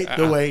 And ain't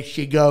the way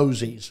she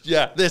goesies.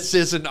 Yeah, this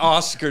is an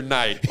Oscar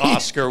night,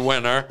 Oscar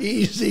winner.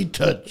 Easy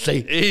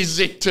Tootsie.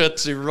 Easy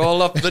Tootsie,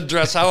 roll up the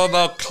dress. How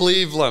about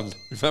Cleveland?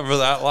 Remember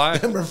that line?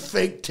 Remember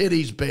fake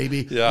titties,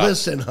 baby. Yeah.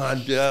 Listen,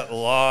 hon. Get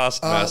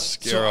lost,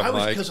 mascara,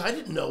 Mike. Because I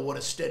didn't know what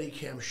a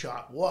Steadicam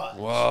shot was.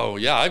 Whoa,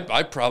 yeah,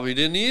 I probably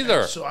didn't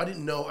either. So I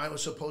didn't know I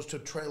was supposed to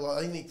trail.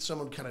 I think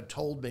someone kind of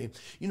told me,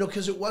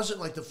 because it wasn't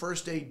like the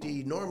first AD.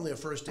 Normally, a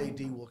first AD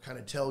will kind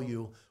of tell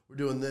you we're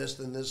doing this,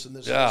 then this, and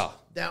this. Yeah. And this.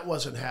 That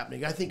wasn't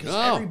happening. I think because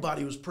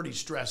everybody was pretty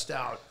stressed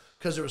out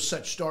because there was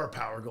such star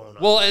power going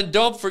on. Well, and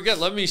don't forget,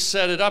 let me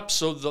set it up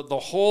so the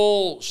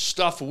whole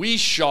stuff we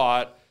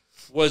shot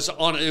was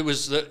on. It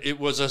was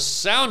a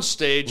sound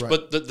stage,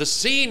 but the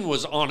scene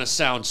was on a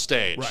sound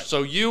stage. Right.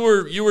 So you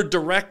were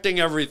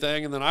directing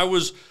everything, and then I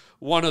was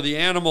one of the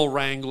animal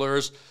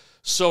wranglers.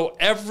 So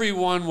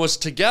everyone was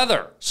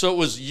together. So it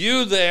was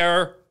you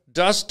there,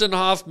 Dustin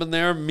Hoffman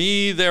there,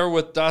 me there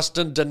with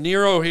Dustin, De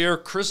Niro here,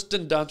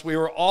 Kristen Dunst. We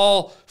were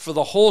all, for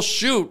the whole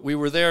shoot, we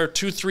were there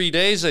 2-3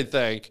 days, I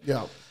think.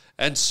 Yeah.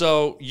 And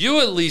so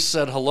you at least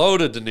said hello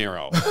to De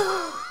Niro.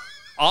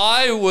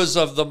 I've always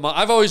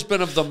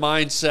been of the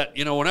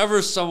mindset,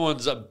 whenever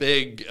someone's a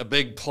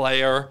big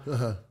player,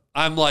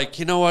 I'm like,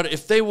 you know what?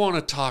 If they want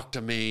to talk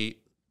to me,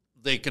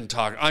 they can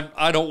talk.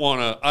 I don't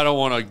want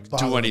to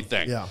do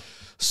anything. Yeah.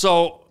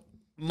 So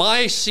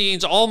my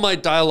scenes, all my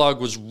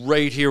dialogue was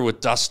right here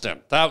with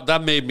Dustin.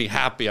 That made me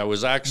happy. I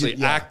was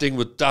actually acting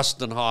with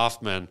Dustin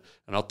Hoffman,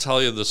 and I'll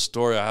tell you the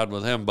story I had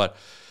with him. But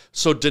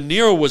so De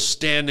Niro was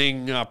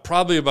standing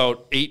probably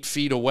about 8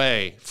 feet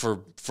away for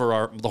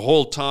the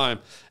whole time.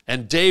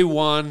 And day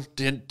one,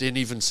 didn't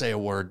even say a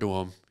word to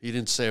him. He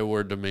didn't say a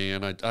word to me,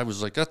 and I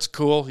was like, that's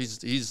cool.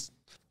 He's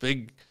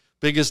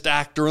biggest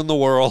actor in the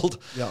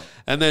world. Yeah.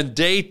 And then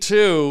day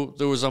 2,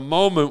 there was a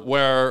moment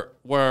where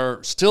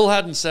still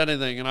hadn't said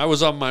anything, and I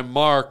was on my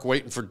mark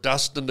waiting for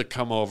Dustin to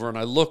come over, and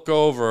I look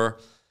over,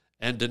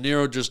 and De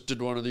Niro just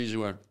did one of these. He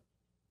went,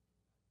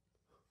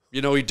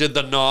 he did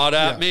the nod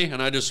at me,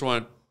 and I just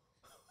went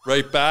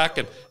right back,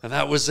 and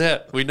that was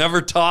it. We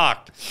never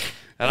talked.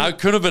 And I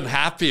couldn't have been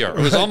happier.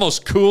 It was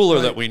almost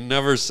cooler that we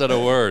never said a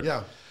word.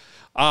 Yeah.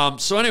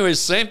 So anyways,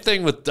 same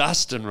thing with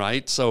Dustin,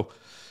 right? So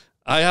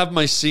I have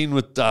my scene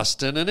with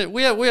Dustin, and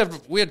we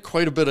had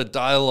quite a bit of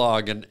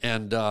dialogue,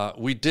 and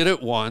we did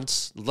it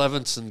once.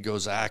 Levinson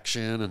goes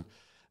action,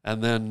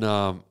 and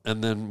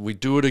then we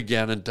do it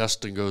again, and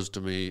Dustin goes to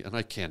me, and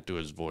I can't do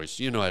his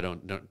voice. I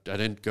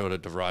didn't go to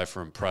Derive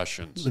for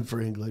Impressions. Live for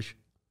English.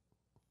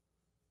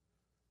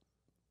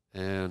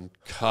 And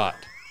cut.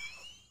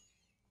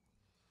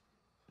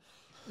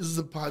 Is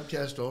the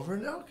podcast over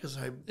now?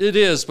 It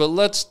is, but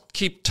let's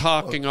keep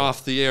talking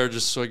off the air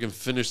just so I can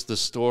finish the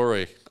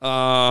story.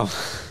 But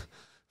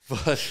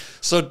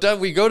so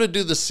we go to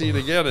do the scene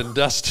again, and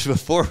Dustin,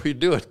 before we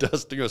do it,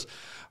 Dustin goes,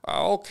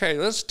 okay,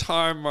 this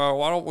time,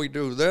 why don't we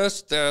do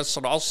this,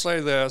 and I'll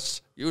say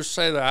this, you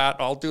say that,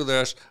 I'll do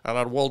this, and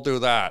then we'll do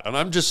that. And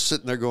I'm just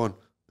sitting there going,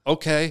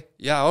 okay,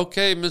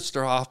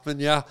 Mr. Hoffman,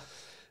 yeah.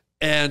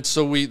 And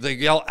so they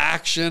yell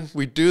action,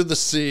 we do the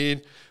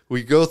scene,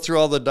 we go through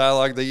all the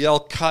dialogue, they yell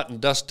cut, and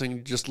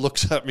Dustin just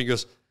looks at me and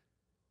goes,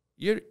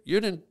 you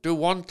didn't do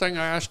one thing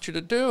I asked you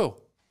to do.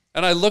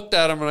 And I looked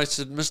at him and I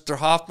said, Mr.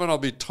 Hoffman, I'll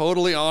be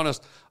totally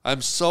honest.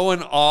 I'm so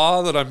in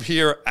awe that I'm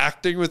here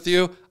acting with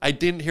you. I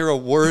didn't hear a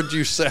word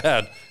you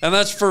said. And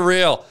that's for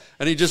real.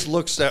 And he just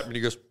looks at me and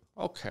he goes,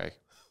 okay,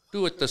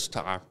 do it this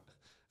time.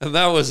 And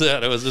that was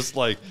it. It was just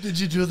like, did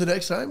you do it the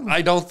next time?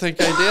 I don't think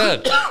I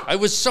did. I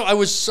was so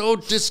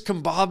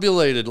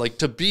discombobulated. Like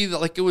to be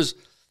like,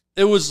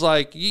 it was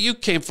like you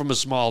came from a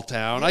small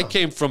town. Yeah. I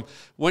came from,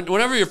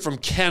 whenever you're from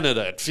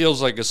Canada, it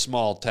feels like a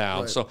small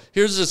town. Right. So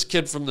here's this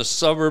kid from the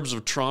suburbs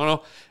of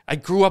Toronto. I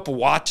grew up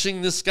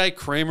watching this guy,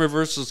 Kramer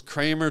versus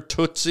Kramer,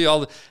 Tootsie,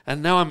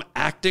 and now I'm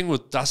acting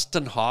with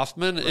Dustin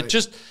Hoffman.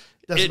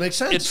 Right. doesn't make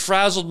sense. It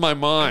frazzled my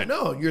mind.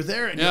 No, you're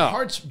there and your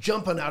heart's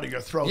jumping out of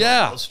your throat.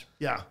 Yeah. Almost.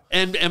 Yeah.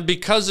 And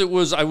because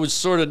I was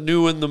sort of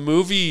new in the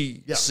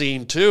movie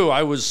scene too,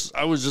 I was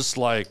just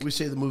like, we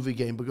say the movie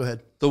game, but go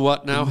ahead. The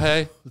what now,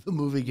 hey? The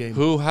movie game.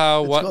 Who,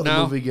 how, it's what called now?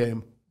 The movie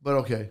game, but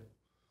okay.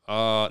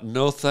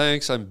 No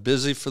thanks. I'm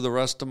busy for the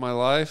rest of my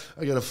life.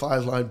 I got a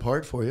 5-line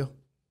part for you.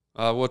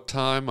 What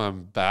time?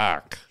 I'm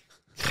back.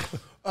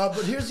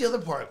 But here's the other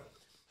part.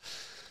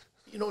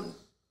 You know,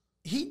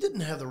 he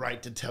didn't have the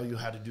right to tell you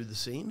how to do the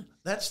scene.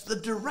 That's the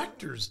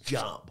director's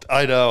job.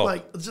 I know.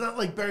 Like, it's not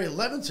like Barry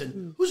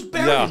Levinson. Who's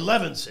Barry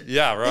Levinson?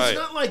 Yeah, right. It's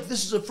not like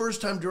this is a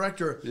first-time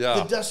director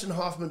that Dustin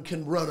Hoffman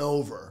can run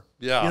over.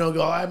 Yeah. You know,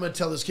 go, I'm going to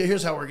tell this kid,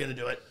 here's how we're going to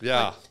do it.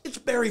 Yeah. Like, it's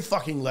Barry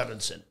fucking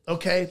Levinson,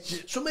 okay?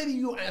 So maybe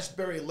you ask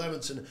Barry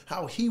Levinson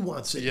how he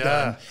wants it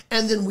done,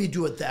 and then we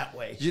do it that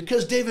way.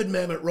 Because David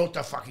Mamet wrote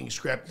the fucking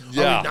script.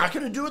 Yeah. Are we not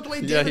going to do it the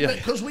way David Mamet?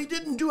 Because we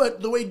didn't do it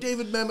the way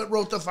David Mamet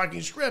wrote the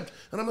fucking script.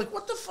 And I'm like,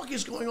 what the fuck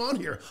is going on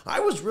here? I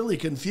was really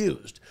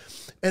confused.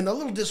 And a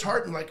little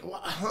disheartened, like,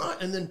 huh?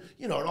 And then,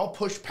 you know, it all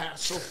pushed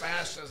past so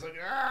fast. I was like,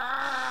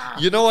 ah.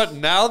 You know what?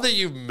 Now that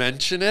you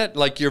mention it,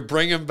 like you're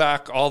bringing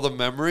back all the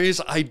memories,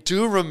 I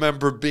do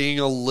remember being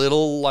a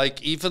little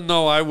like, even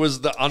though I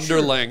was the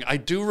underling, I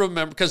do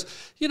remember, because,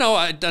 you know,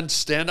 I'd done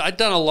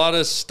a lot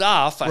of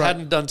stuff. I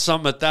hadn't done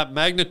something at that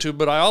magnitude,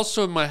 but I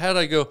also in my head,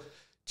 I go,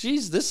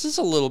 geez, this is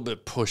a little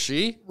bit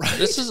pushy. Right?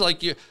 This is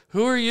like,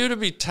 who are you to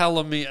be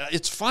telling me?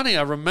 It's funny.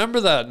 I remember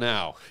that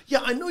now.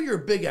 Yeah, I know you're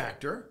a big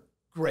actor.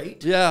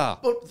 Great. Yeah.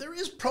 But there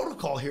is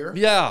protocol here.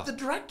 Yeah. The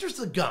director's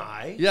the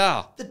guy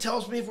that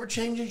tells me if we're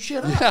changing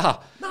shit up. Yeah.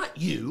 Not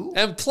you.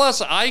 And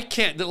plus, I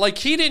can't, like,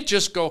 he didn't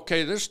just go,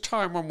 okay, this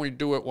time when we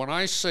do it, when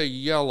I say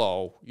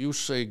yellow, you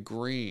say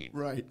green.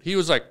 Right. He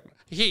was like,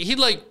 he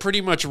like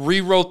pretty much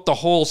rewrote the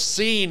whole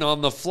scene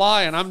on the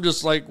fly. And I'm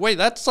just like, wait,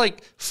 that's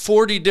like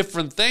 40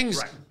 different things,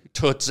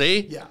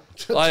 Tootsie. Yeah.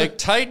 Like,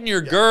 tighten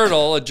your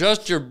girdle,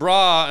 adjust your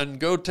bra,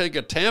 and go take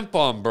a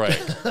tampon break.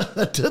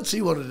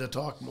 Tootsie wanted to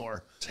talk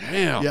more.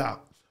 Damn. Yeah.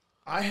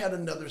 I had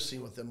another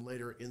scene with them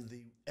later in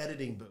the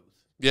editing booth.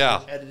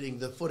 Yeah. Editing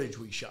the footage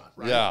we shot,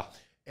 right? Yeah.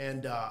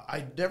 And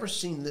I'd never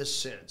seen this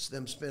since.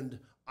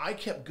 I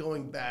kept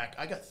going back.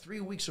 I got 3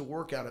 weeks of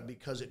work out of it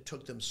because it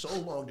took them so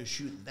long to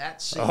shoot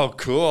that scene. Oh,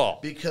 cool.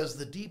 Because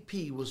the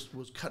DP was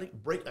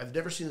I've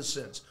never seen this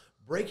since,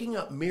 breaking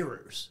up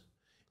mirrors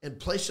and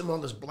place them on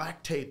this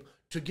black tape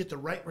to get the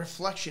right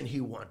reflection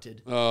he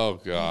wanted. Oh,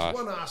 God.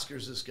 He's won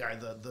Oscars, this guy,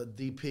 the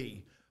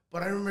DP.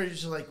 But I remember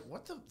just like,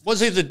 what the... Was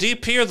he the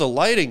DP or the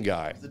lighting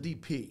guy? The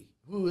DP.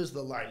 Who is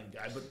the lighting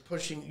guy? But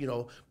pushing, you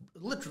know,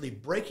 literally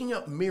breaking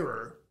up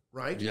mirror,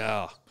 right?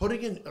 Yeah.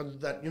 Putting in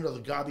that, you know,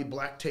 the gobby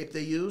black tape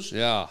they use.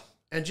 Yeah.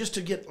 And just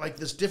to get like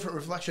this different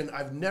reflection.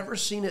 I've never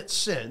seen it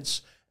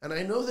since. And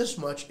I know this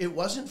much. It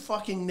wasn't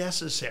fucking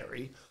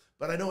necessary,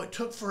 but I know it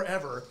took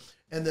forever.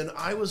 And then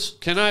I was...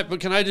 Can I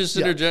just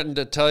interject and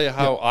to tell you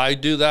how I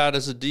do that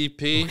as a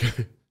DP?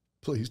 Okay.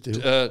 Please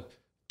do.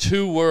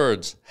 2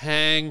 words: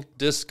 hang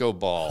disco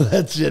ball.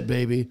 That's it,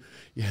 baby.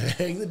 You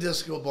hang the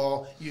disco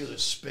ball. You either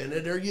spin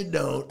it or you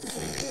don't.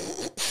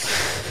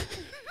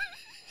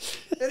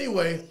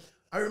 Anyway,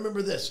 I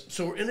remember this.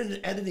 So we're in an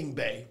editing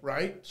bay,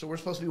 right? So we're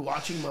supposed to be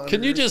watching monitors.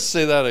 Can you just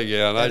say that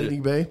again?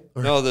 Editing bay?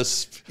 No,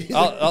 this. You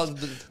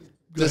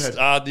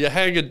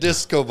hang a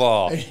disco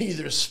ball. You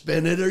either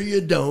spin it or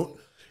you don't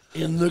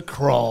in the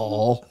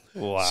crawl.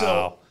 Wow.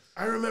 So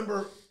I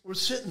remember we're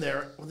sitting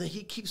there.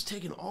 He keeps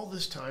taking all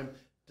this time.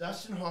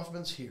 Dustin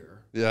Hoffman's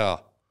here. Yeah.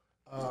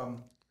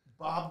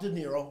 Robert De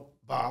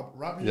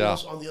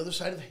Niro's on the other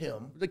side of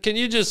him. Can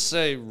you just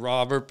say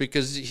Robert,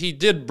 because he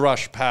did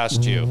brush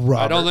past you?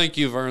 Robert. I don't think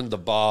you've earned the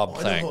Bob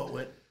thing. I know how it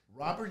went.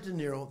 Robert De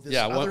Niro. This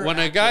when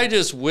a guy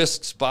just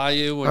whisks by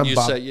you when you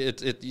Bob. say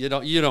you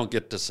don't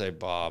get to say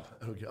Bob.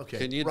 Okay.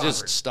 Can you Robert.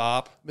 just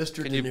stop,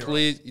 Mr. Can De you Niro.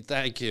 please?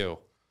 Thank you.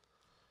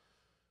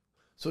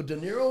 So De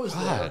Niro is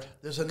there.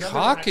 There's another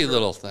cocky actor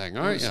little thing,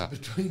 aren't you?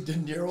 Between De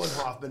Niro and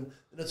Hoffman.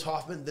 Then it's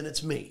Hoffman. Then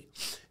it's me.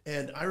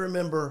 And I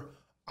remember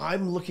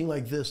I'm looking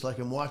like this, like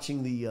I'm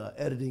watching the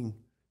editing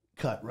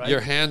cut. Right.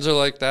 Your hands are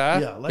like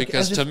that. Yeah. Like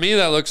because to me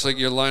that looks like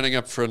you're lining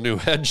up for a new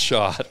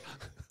headshot,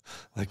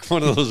 like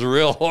one of those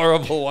real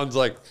horrible ones.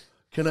 Like,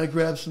 can I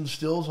grab some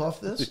stills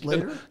off this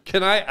later?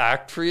 Can I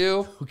act for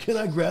you? Can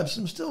I grab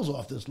some stills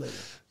off this later?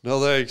 No,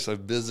 thanks.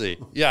 I'm busy.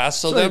 Yeah.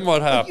 So then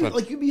what happened?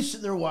 Like you'd be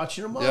sitting there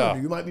watching a monitor.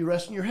 Yeah. You might be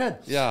resting your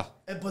head. Yeah.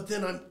 But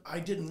then I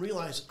didn't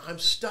realize I'm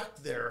stuck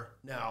there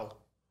now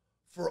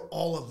for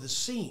all of the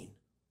scene.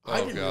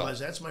 I didn't realize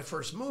that's my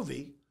first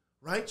movie,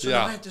 right? So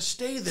now I have to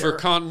stay there. For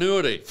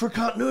continuity.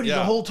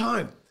 The whole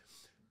time.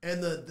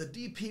 And the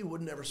DP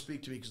would never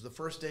speak to me because the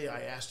first day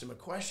I asked him a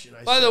question.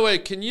 By the way,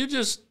 can you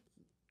just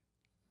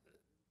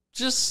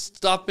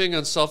stop being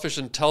unselfish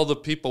and tell the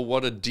people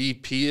what a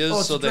DP is? Oh,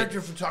 it's the director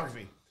of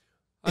photography.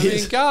 I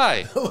mean,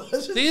 Guy,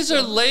 these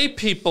are lay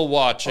people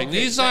watching. Okay,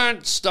 these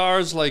aren't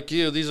stars like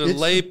you. These are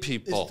lay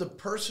people. It's the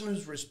person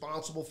who's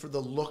responsible for the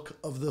look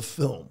of the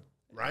film,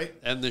 right?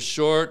 And the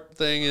short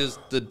thing is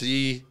the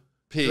DP.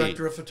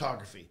 Director of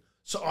photography.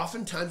 So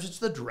oftentimes it's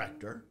the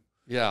director.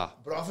 Yeah.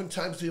 But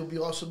oftentimes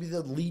he'll also be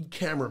the lead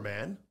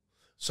cameraman.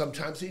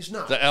 Sometimes he's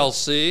not. The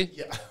LC?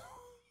 Yeah.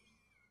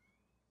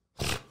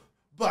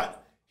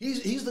 But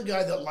he's the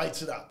guy that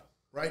lights it up,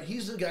 right?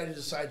 He's the guy that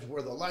decides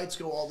where the lights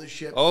go, all this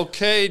shit.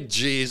 Okay,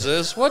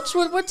 Jesus. What's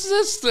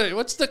this thing?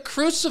 What's the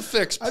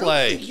crucifix play?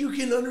 I don't think you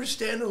can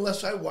understand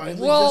unless I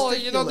widely Well,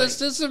 gesticulate.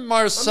 this isn't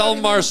Marcel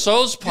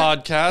Marceau's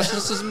podcast.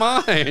 This is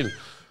mine.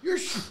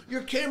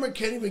 Your camera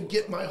can't even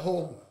get my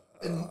whole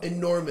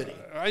enormity.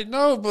 I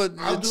know, but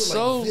I'll it's do it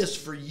like so... this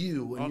for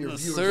you and On your the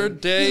viewers. third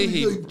like, day,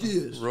 he like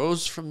this.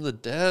 rose from the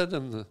dead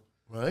and the...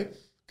 Right?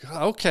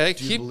 God, okay,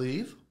 Do you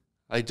believe?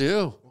 I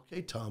do.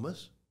 Okay,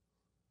 Thomas.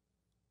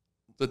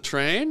 The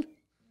train?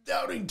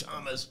 Doubting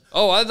Thomas.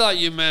 Oh, I thought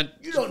you meant...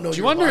 You don't know Do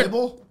you your wonder?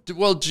 Bible?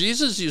 Well,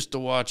 Jesus used to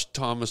watch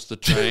Thomas the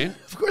Train.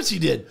 Of course he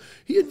did.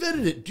 He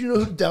invented it. Do you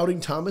know who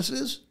Doubting Thomas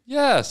is?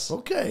 Yes.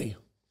 Okay.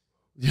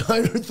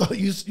 I thought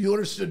you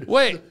understood.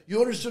 Wait.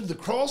 You understood the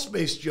crawl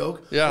space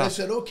joke. Yeah. And I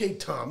said, okay,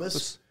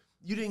 Thomas.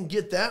 You didn't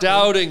get that one.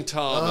 Doubting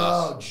Thomas.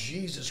 Oh,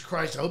 Jesus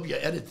Christ. I hope you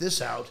edit this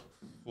out.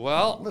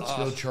 Well, Let's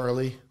go,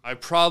 Charlie. I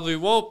probably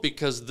won't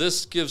because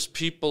this gives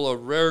people a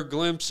rare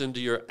glimpse into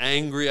your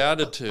angry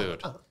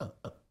attitude.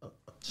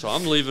 So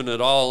I'm leaving it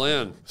all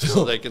in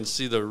so they can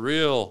see the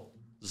real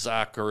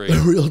Zachary. The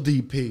real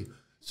DP.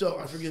 So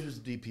I forget who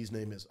the DP's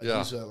name is. Yeah.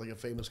 He's like a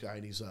famous guy,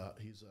 and he's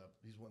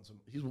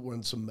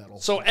won some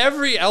medals. So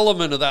every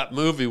element of that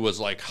movie was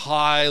like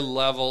high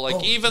level.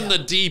 Like even the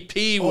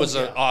DP was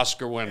an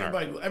Oscar winner.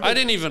 Everybody- I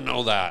didn't even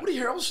know that. Woody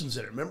Harrelson's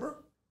in it, remember?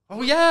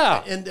 Oh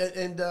yeah, And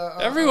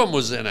everyone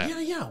was in it.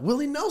 Yeah.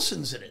 Willie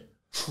Nelson's in it.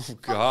 Oh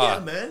God,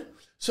 Yeah, man.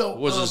 So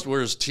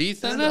were his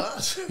teeth in and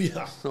it?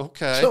 yeah.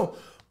 Okay. So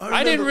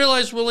I didn't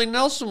realize Willie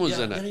Nelson was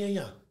in it.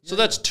 Yeah. So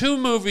that's 2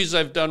 movies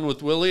I've done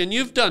with Willie, and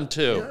you've done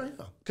 2.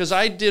 Yeah. Because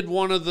I did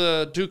one of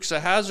the Dukes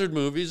of Hazzard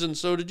movies, and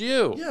so did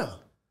you. Yeah.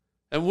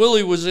 And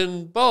Willie was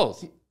in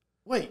both.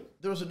 Wait,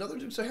 there was another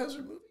Dukes of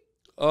Hazzard movie?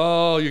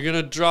 Oh, you're going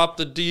to drop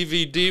the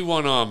DVD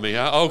one on me.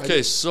 Huh?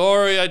 Okay,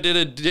 sorry I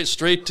did it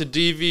straight to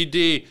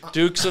DVD.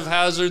 Dukes of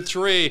Hazzard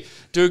 3.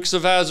 Dukes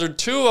of Hazzard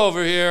 2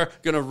 over here.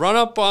 Going to run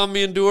up on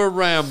me and do a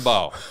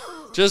Rambo.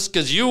 Just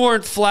because you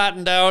weren't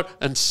flattened out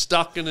and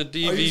stuck in a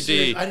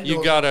DVD.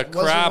 You got to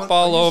crap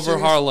all over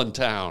Harland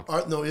Town.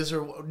 No, is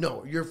there?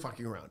 No, you're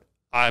fucking around.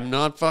 I'm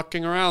not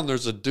fucking around.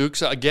 There's a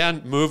Dukes,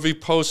 again, movie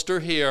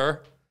poster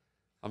here.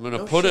 I'm going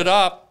to put it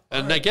up.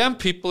 And again,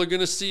 people are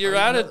going to see your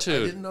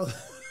attitude. I didn't know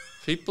that.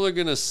 People are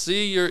going to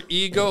see your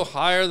ego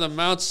higher than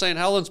Mount St.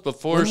 Helens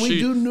before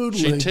she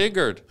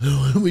tiggered.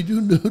 When we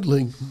do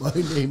noodling, my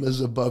name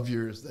is above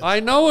yours. I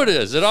know it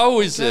is. It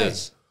always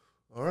is.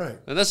 All right.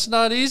 And that's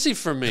not easy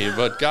for me.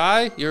 But,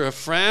 Guy, you're a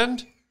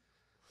friend.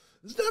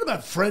 It's not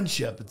about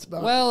friendship. It's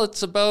about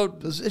it's about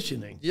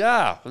positioning.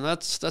 Yeah, and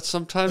that's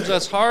sometimes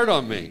that's hard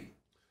on me.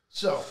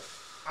 So,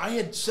 I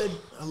had said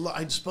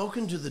I'd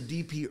spoken to the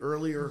DP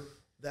earlier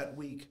that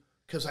week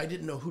because I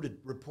didn't know who to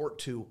report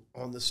to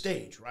on the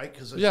stage, right?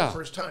 Because it was the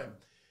first time.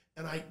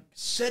 And I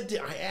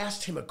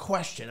asked him a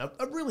question,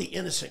 a really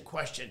innocent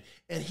question,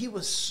 and he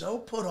was so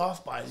put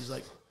off by it. He's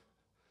like,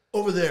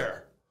 over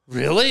there.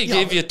 Really? He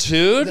gave you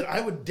tude? That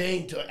I would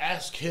deign to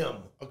ask him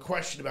a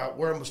question about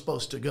where I'm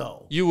supposed to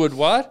go. You would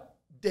what?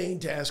 Deign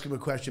to ask him a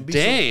question.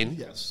 Deign?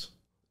 Yes.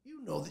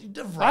 You know that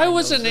DeVry I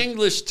was an it.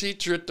 English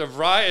teacher at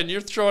DeVry, and you're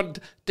throwing...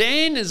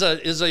 Dane is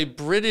a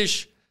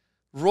British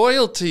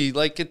royalty.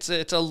 Like, it's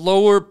a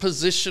lower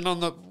position on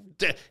the...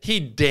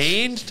 He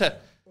deigned to...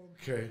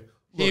 Okay.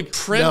 He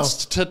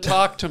princed to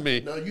talk to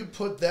me. No, you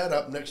put that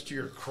up next to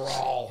your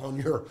crawl on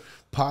your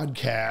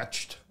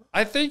podcast.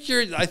 I think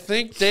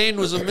Dane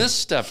was a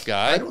misstep,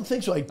 Guy. I don't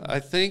think so. I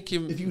think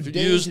you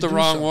used the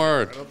wrong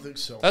word. I don't think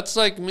so. That's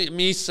like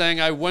me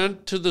saying I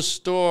went to the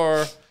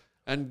store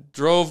and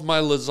drove my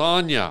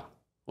lasagna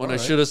when I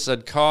should have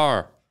said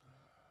car.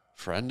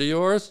 Friend of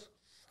yours?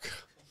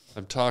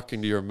 I'm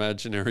talking to your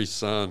imaginary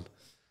son.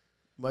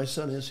 My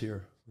son is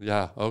here.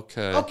 Yeah,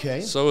 okay.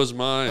 Okay. So is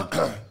mine.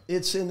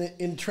 It's an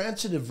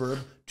intransitive verb,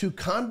 to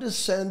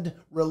condescend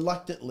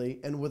reluctantly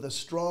and with a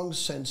strong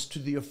sense to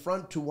the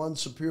affront to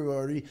one's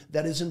superiority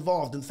that is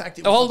involved. In fact,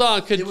 it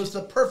was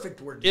the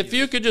perfect word. If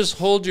you could just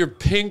hold your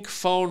pink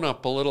phone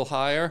up a little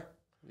higher.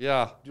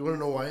 Yeah. Do you want to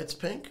know why it's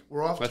pink?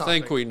 We're off topic. I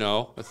think we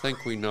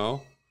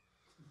know.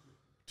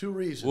 2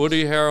 reasons.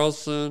 Woody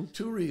Harrelson.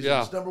 2 reasons.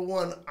 Yeah. Number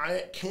one,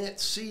 I can't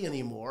see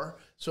anymore.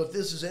 So if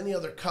this is any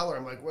other color,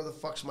 I'm like, where the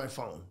fuck's my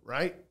phone,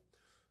 right?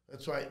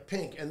 That's why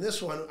pink. And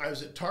this one, I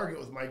was at Target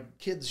with my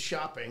kids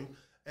shopping,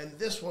 and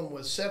this one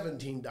was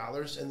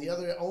 $17, and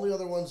the only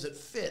other ones that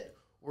fit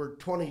were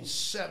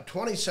 $27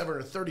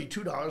 or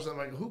 $32. I'm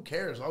like, who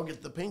cares? I'll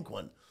get the pink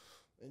one.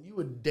 And you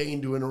would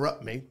deign to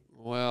interrupt me.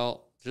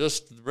 Well,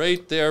 just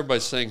right there by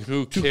saying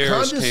who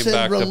cares came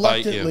back to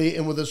bite you.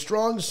 And with a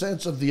strong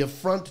sense of the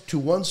affront to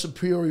one's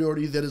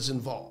superiority that is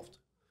involved.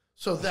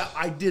 So that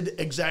I did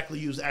exactly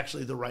use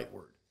actually the right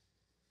word.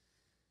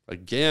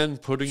 Again,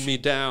 putting me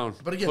down.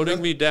 But again,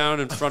 putting me down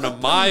in front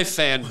of my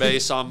fan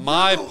base on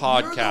my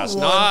podcast.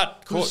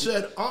 Not who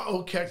said,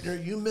 "Uh-oh,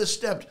 Koechner, you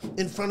misstepped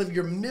in front of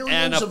your millions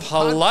and a of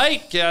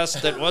polite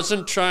guest that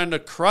wasn't trying to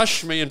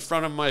crush me in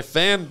front of my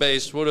fan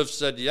base would have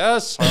said,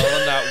 yes,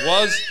 Harland, that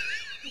was...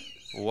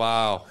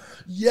 Wow.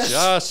 Yes,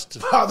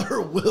 Just...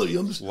 Father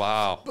Williams.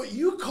 Wow. But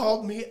you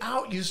called me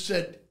out. You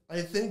said,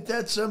 I think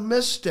that's a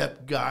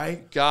misstep,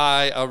 guy.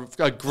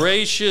 A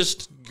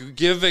gracious,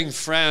 giving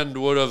friend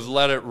would have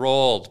let it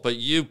roll, but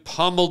you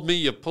pummeled me.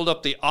 You pulled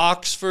up the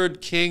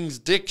Oxford King's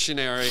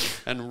Dictionary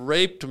and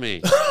raped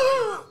me.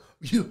 No,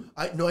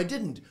 I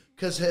didn't.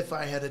 Because if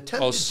I had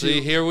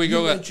attempted here we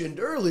go. You mentioned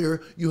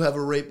earlier you have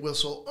a rape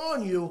whistle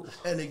on you,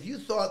 and if you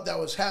thought that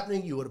was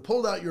happening, you would have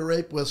pulled out your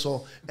rape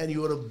whistle and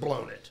you would have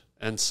blown it.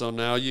 And so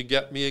now you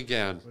get me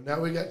again. Now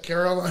we got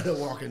Carolina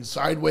walking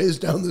sideways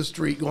down the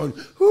street going,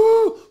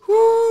 whoo,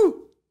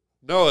 whoo.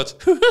 No, it's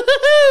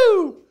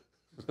hoo.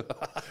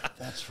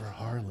 That's for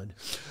Harland.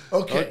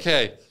 Okay.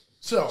 Okay.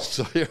 So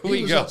here we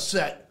he was go.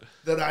 upset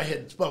that I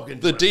had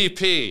spoken to The him.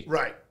 DP.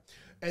 Right.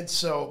 And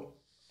so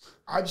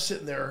I'm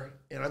sitting there,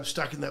 and I'm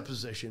stuck in that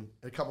position.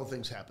 And a couple of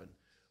things happen.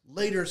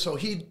 Later, so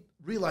he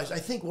realized, I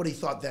think what he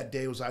thought that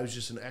day was I was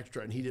just an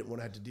extra, and he didn't want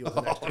to have to deal with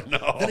an extra.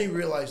 No. Then he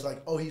realized,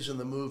 like, oh, he's in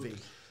the movie.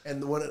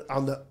 And when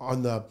on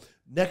the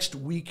next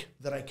week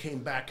that I came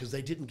back, because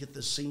they didn't get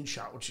the scene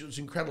shot, which was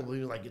incredible. He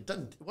was like, it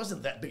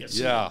wasn't that big a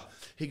scene. Yeah.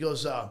 He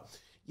goes,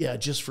 yeah,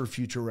 just for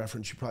future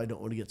reference, you probably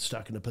don't want to get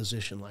stuck in a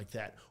position like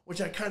that,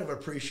 which I kind of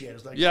appreciate.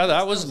 It's like, Yeah,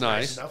 that was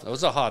nice. enough. That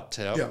was a hot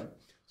tip. Yeah.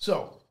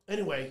 So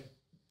anyway,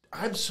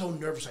 I'm so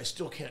nervous I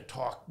still can't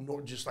talk,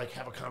 nor just like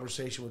have a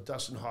conversation with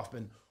Dustin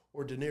Hoffman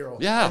or De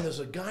Niro. Yeah. And there's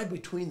a guy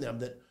between them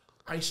that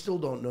I still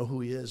don't know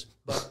who he is,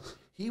 but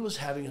he was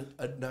having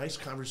a nice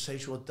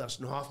conversation with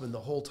Dustin Hoffman the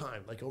whole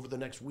time, like over the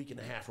next week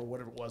and a half or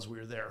whatever it was we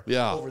were there.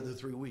 Yeah. Over the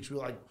 3 weeks. We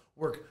like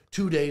work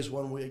 2 days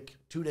one week,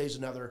 2 days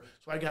another.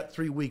 So I got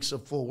 3 weeks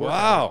of full work.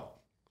 Wow.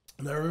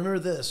 And I remember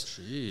this.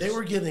 Jeez. They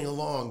were getting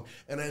along,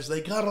 and as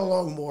they got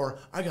along more,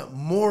 I got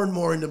more and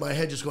more into my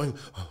head just going,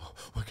 oh,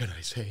 what can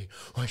I say?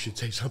 Oh, I should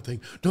say something.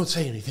 Don't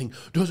say anything.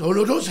 Don't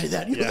say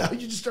that. You know how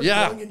you just start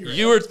going in your head.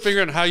 You were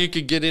figuring how you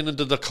could get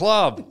into the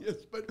club.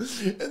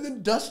 Yes, and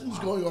then Dustin's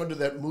going on to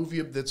that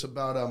movie that's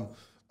about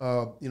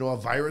a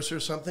virus or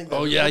something.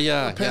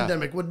 The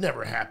pandemic would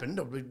never happen.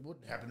 It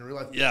wouldn't happen in real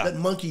life. Yeah. That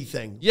monkey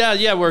thing.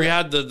 Yeah, where he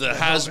had the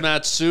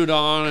hazmat suit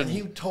on. And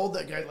he told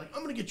that guy, like,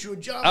 I'm going to get you a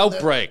job.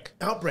 Outbreak.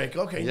 Outbreak,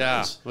 okay, Yeah,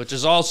 nice. which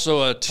is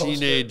also a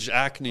teenage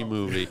acne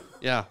movie.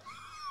 Yeah.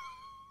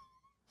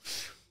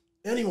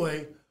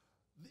 Anyway,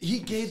 he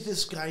gave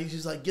this guy,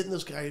 he's like getting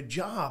this guy a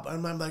job.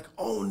 And I'm like,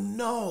 oh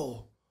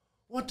no.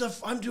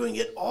 I'm doing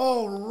it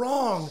all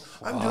wrong.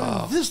 I'm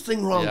doing this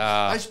thing wrong.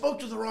 Yeah. I spoke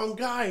to the wrong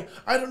guy.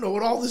 I don't know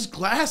what all this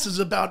glass is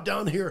about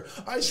down here.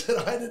 I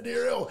said hi to De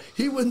Niro.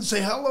 He wouldn't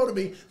say hello to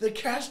me. The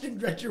casting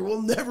director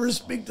will never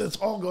speak. That's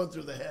all going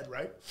through the head,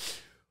 right?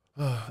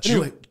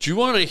 Anyway. Do you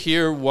want to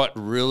hear what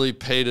really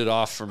paid it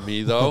off for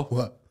me, though?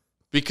 What?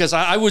 Because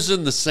I was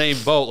in the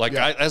same boat. Like,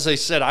 as I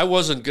said, I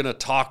wasn't going to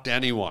talk to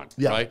anyone,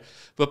 right?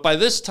 But by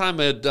this time,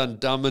 I had done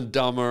Dumb and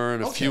Dumber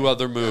and a few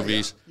other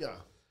movies. Yeah.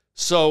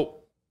 So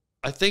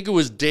I think it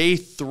was day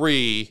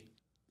 3.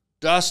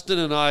 Dustin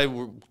and I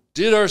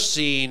did our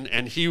scene,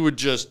 and he would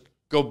just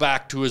go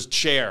back to his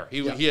chair.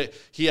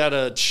 He had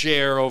a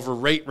chair over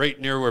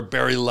right near where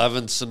Barry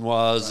Levinson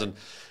was, right.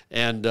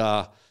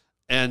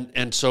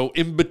 and so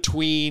in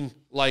between,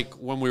 like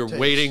when we were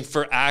waiting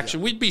for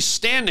action, we'd be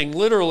standing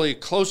literally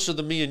closer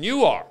than me and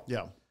you are.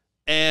 Yeah.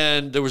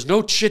 And there was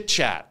no chit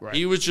chat. Right.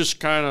 He was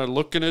just kind of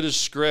looking at his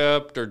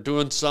script or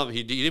doing something.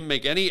 He didn't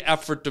make any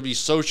effort to be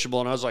sociable.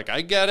 And I was like, I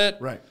get it.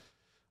 Right.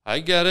 I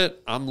get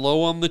it. I'm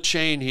low on the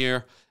chain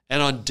here.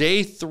 And on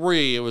day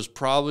 3, it was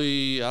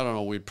probably, I don't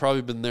know, we'd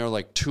probably been there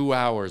like 2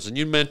 hours. And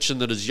you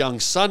mentioned that his young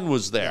son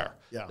was there.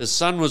 Yeah. His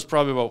son was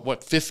probably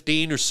about,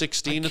 15 or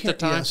 16 at the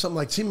time? Yeah, something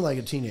like, seemed like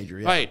a teenager.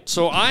 Yeah. Right.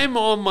 So I'm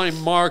on my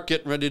mark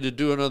getting ready to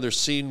do another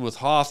scene with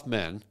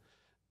Hoffman.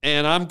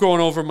 And I'm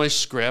going over my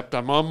script.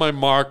 I'm on my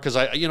mark because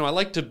I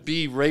like to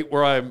be right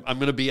where I'm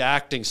going to be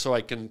acting so I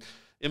can,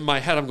 in my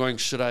head, I'm going,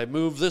 should I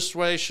move this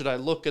way? Should I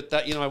look at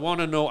that? I want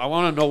to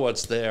know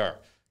what's there.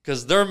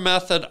 Because their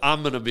method,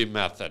 I'm going to be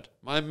method.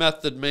 My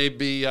method may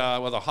be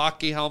with a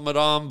hockey helmet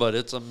on, but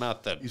it's a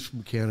method. He's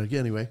from Canada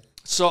anyway.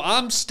 So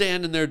I'm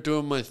standing there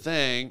doing my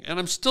thing, and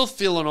I'm still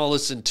feeling all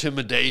this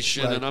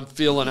intimidation, and I'm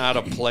feeling out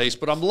of place,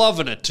 but I'm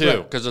loving it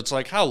too, because it's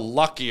like, how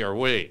lucky are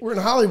we? We're in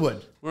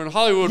Hollywood. We're in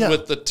Hollywood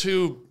with the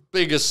 2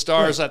 biggest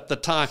stars at the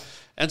time.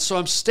 And so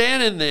I'm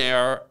standing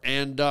there,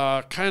 and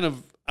kind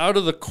of out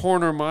of the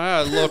corner of my eye,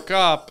 I look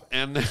up,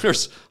 and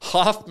there's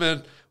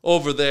Hoffman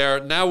over there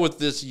now with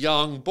this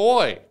young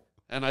boy,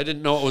 and I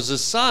didn't know it was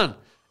his son.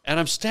 And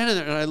I'm standing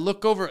there, and I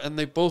look over, and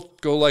they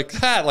both go like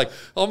that, like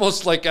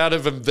almost like out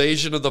of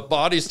Invasion of the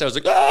Body Stars,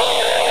 like,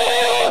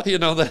 ah!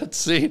 That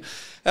scene.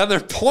 And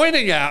they're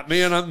pointing at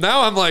me, and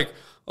now I'm like,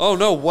 oh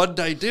no, what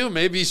did I do?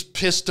 Maybe he's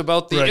pissed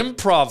about the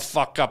improv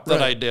fuck up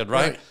that I did,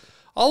 right?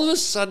 All of a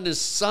sudden,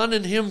 his son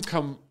and him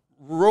come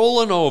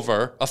rolling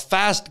over, a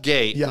fast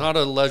gait, Yeah. not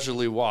a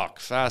leisurely walk.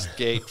 Fast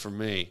gait for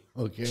me.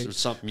 Okay. It's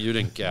something you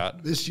didn't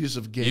get. Misuse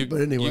of gate,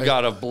 but anyway. You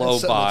got a blow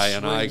that's something by, that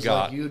and I swings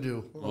got. like you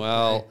do.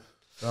 Well, Okay.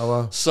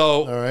 Fella.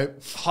 so All right.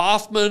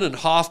 Hoffman and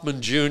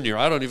Hoffman Jr.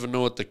 I don't even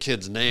know what the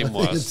kid's name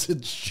was.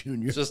 It's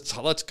Junior. Just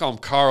let's call him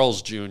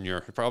Carl's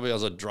Jr. He probably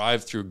has a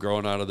drive-through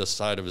growing out of the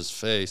side of his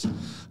face.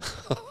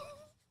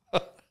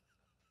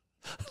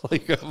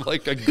 like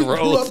a Grew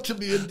growth. up to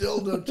be a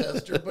dildo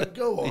tester, but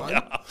go on.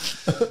 Yeah.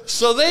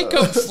 So they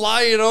come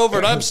flying over,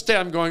 and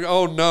I'm going,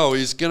 oh no,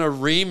 he's going to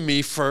ream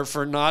me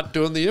for not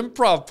doing the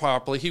improv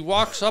properly. He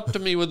walks up to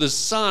me with his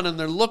son, and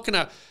they're looking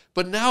at,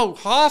 but now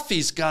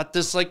Hoffy's got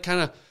this like kind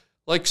of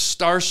like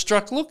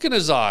starstruck look in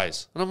his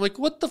eyes. And I'm like,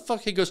 what the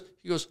fuck? He goes,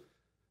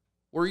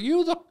 were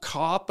you the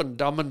cop in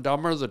Dumb and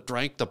Dumber that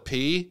drank the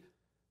pee?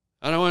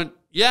 And I went,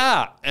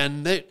 yeah.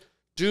 And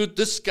dude,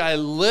 this guy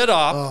lit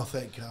up. Oh,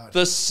 thank God.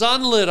 The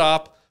sun lit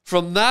up.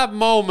 From that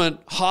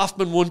moment,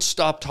 Hoffman wouldn't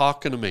stop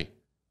talking to me.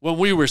 When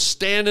we were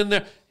standing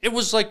there, it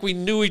was like we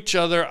knew each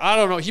other. I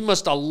don't know. He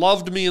must have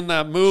loved me in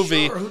that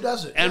movie. Sure, who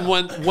doesn't? And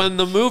Yeah. when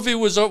the movie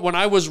was over, when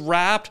I was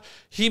wrapped,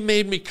 he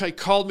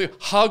called me,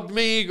 hugged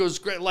me. He goes,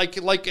 great. Like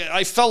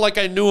I felt like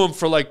I knew him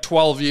for like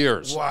 12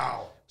 years.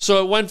 Wow.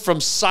 So it went from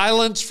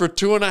silence for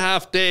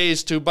 2.5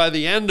 days to, by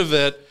the end of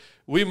it,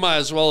 we might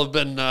as well have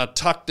been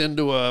tucked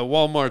into a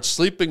Walmart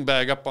sleeping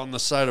bag up on the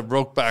side of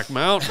Brokeback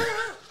Mountain.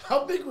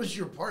 How big was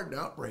your part in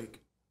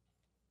Outbreak?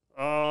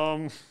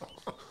 About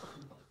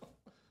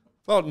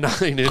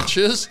 9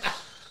 inches.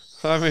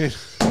 I mean,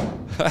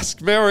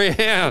 ask Mary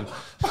Ann.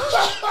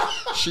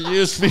 She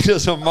used me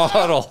as a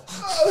model.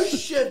 Oh,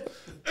 shit.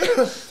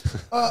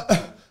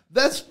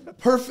 That's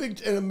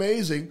perfect and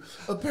amazing.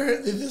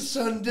 Apparently, this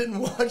son didn't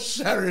watch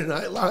Saturday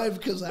Night Live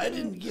because I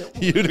didn't get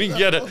one. You didn't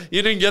get it.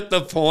 You didn't get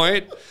the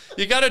point.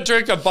 You got to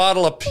drink a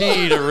bottle of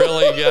pee to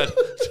really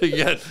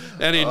get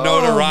any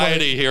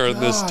notoriety here in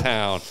this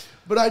town.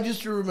 But I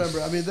just remember.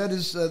 I mean, that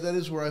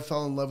is where I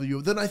fell in love with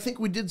you. Then I think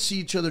we did see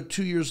each other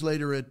 2 years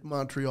later at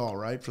Montreal,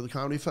 right, for the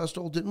comedy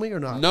festival, didn't we, or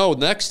not? No,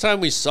 next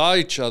time we saw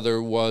each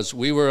other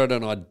we were at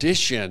an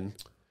audition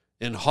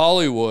in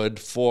Hollywood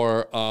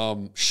for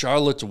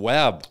Charlotte's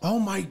Web. Oh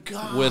my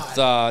God!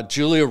 With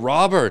Julia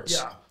Roberts.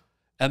 Yeah.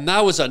 And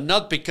that was a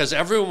nut because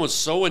everyone was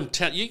so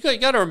intense. You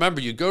got to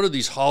remember, you go to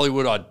these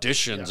Hollywood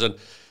auditions and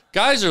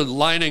guys are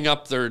lining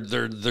up their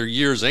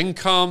year's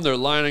income. They're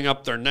lining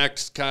up their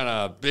next kind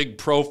of big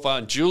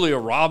profile Julia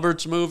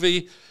Roberts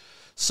movie.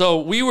 So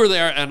we were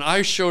there, and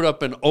I showed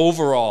up in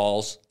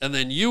overalls, and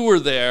then you were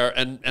there,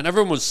 and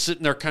everyone was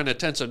sitting there kind of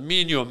tense, and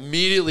me and you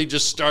immediately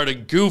just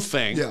started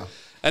goofing. Yeah.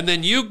 And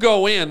then you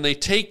go in, they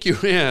take you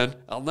in.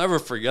 I'll never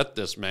forget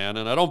this, man,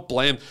 and I don't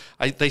blame.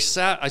 I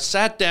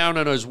sat down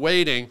and I was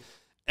waiting,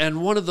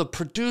 and one of the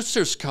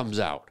producers comes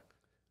out.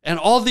 And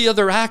all the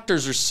other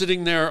actors are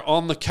sitting there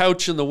on the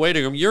couch in the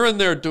waiting room. You're in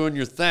there doing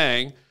your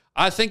thing.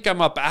 I think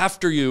I'm up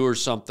after you or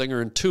something,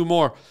 or in 2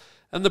 more.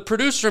 And the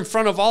producer in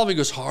front of all of me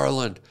goes,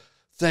 Harland,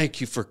 thank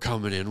you for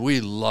coming in.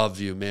 We love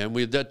you, man.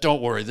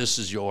 Don't worry, this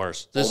is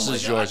yours. This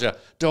is yours. Yeah,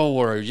 don't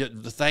worry.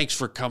 Thanks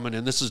for coming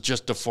in. This is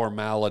just a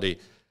formality.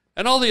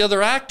 And all the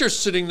other actors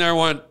sitting there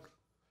went,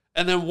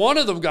 and then one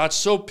of them got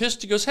so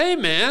pissed, he goes, hey,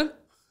 man,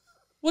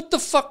 what the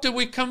fuck did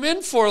we come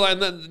in for?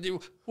 And then,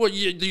 what,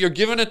 you're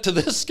giving it to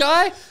this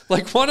guy?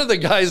 Like, one of the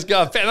guys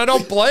got, and I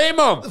don't blame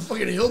him. The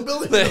fucking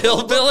hillbilly. The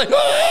hillbilly.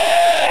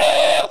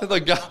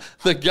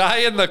 the guy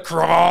in the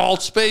crawl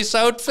space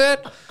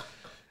outfit.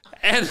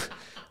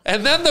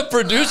 And then the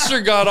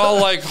producer got all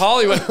like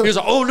Hollywood. He was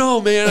like, oh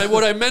no, man,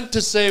 what I meant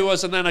to say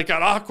was, and then it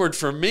got awkward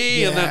for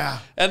me. Yeah.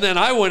 And then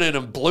I went in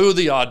and blew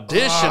the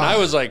audition. I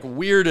was like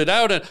weirded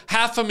out. And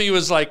half of me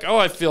was like, oh,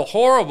 I feel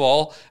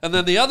horrible. And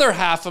then the other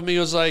half of me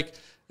was like,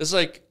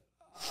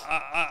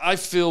 I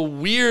feel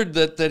weird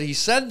that he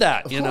said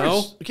that, you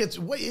know?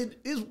 It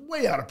is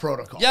way out of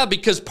protocol. Yeah,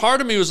 because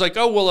part of me was like,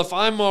 oh, well, if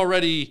I'm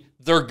already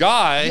their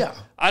guy,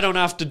 I don't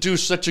have to do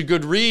such a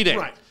good reading.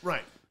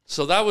 Right.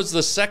 So that was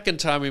the second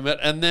time we met.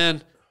 And then...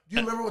 Do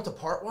you remember what the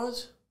part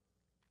was?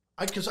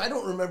 Because I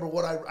don't remember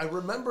what I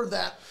remember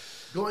that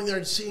going there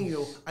and seeing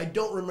you. I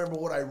don't remember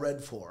what I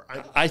read for.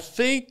 I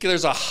think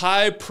there's a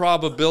high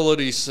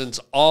probability,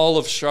 since all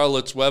of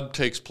Charlotte's Web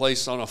takes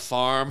place on a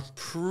farm,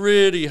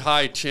 pretty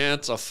high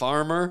chance a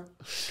farmer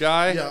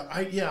guy.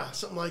 Yeah,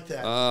 something like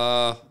that.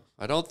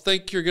 I don't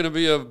think you're going to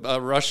be a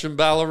Russian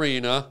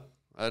ballerina.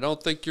 I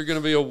don't think you're going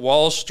to be a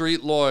Wall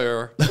Street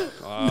lawyer.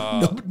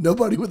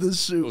 Nobody with a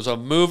suit. It was a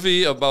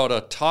movie about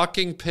a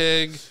talking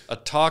pig, a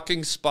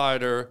talking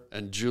spider,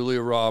 and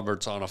Julia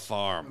Roberts on a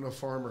farm. And a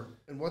farmer.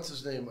 And what's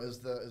his name as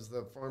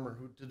the farmer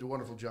who did a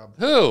wonderful job?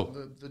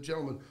 Who? The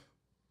gentleman.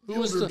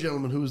 Who was the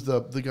gentleman? Who was the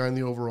guy in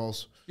the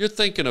overalls? You're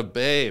thinking of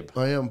Babe.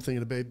 I am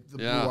thinking of Babe. The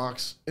blue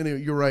ox.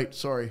 Anyway, you're right.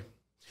 Sorry.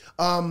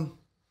 I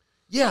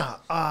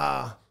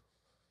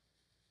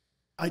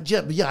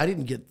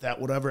didn't get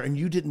that, whatever, and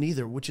you didn't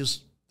either,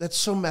 that's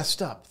so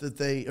messed up that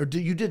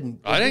you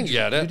didn't. I didn't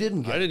get it. You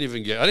didn't get it. I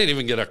didn't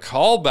even get a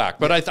call back.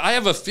 But I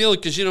have a feeling,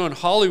 because, in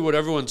Hollywood,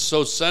 everyone's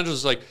so central.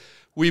 It's like,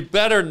 we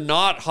better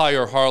not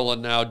hire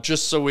Harland now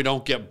just so we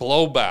don't get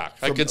blowback.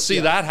 I could see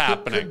that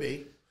happening. Could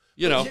be.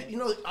 You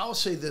know, I'll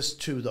say this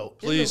too, though.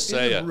 Please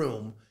say it. In the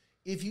room,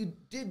 if you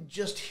did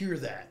just hear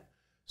that,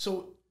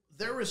 so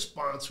their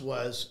response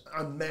was,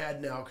 I'm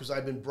mad now because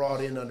I've been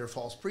brought in under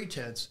false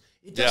pretense.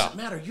 It doesn't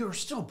matter. You're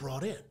still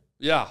brought in.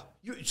 Yeah.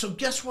 So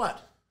guess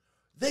what?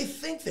 They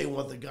think they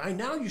want the guy.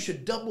 Now you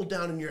should double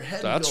down in your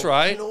head. That's and go,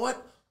 right. You know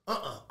what?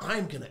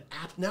 I'm going to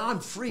now I'm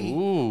free.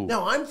 Ooh.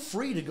 Now I'm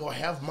free to go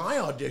have my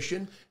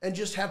audition and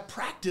just have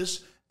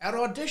practice at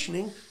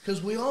auditioning,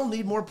 because we all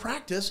need more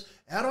practice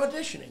at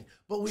auditioning.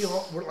 But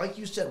we're like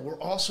you said, we're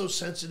all so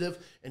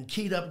sensitive and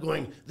keyed up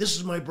going, this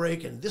is my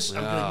break, and this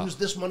I'm going to use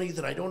this money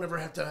that I don't ever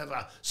have to have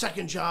a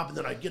second job, and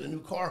then I get a new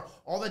car,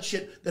 all that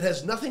shit that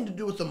has nothing to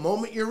do with the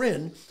moment you're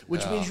in,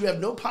 which means you have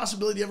no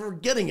possibility of ever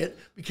getting it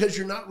because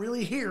you're not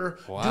really here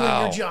doing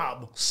your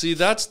job. See,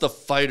 that's the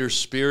fighter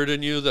spirit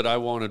in you that I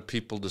wanted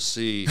people to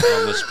see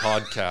on this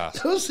podcast.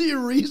 That was the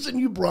reason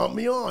you brought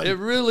me on. It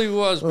really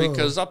was,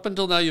 because up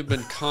until now you've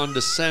been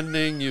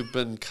condescending, you've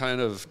been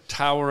kind of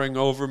towering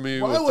over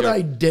me. Why would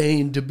I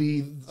deign to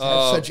be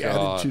have such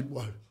attitude?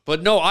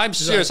 But no, I'm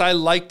serious. I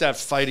like that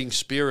fighting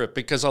spirit,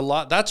 because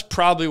that's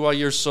probably why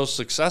you're so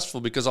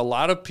successful, because a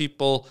lot of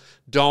people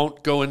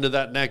don't go into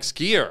that next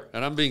gear.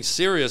 And I'm being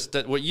serious,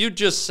 that what you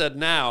just said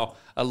now,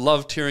 I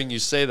loved hearing you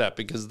say that,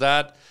 because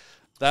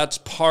that's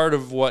part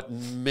of what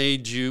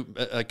made you,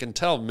 I can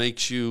tell,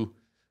 makes you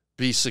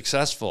be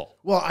successful.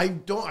 Well,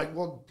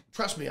 well,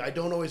 trust me, I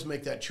don't always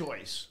make that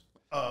choice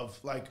of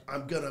like,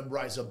 I'm going to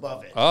rise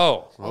above it.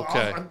 Oh,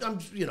 okay.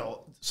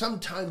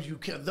 Sometimes you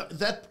can't,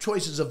 that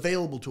choice is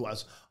available to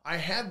us. I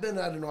have been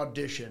at an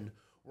audition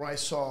where I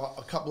saw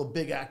a couple of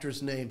big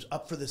actors' names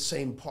up for the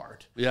same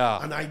part.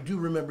 Yeah. And I do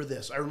remember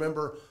this.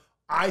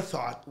 I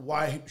thought,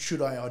 why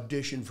should I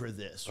audition for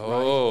this? Right?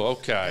 Oh,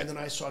 okay. And then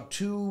I saw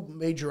two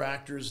major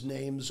actors'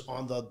 names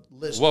on the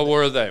list. What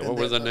were they? What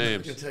were the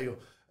names? I can tell you.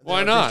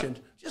 Why not?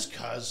 Just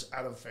because,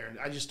 out of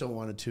fairness. I just don't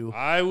want to.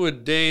 I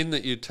would deign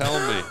that you tell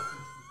me.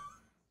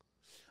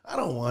 I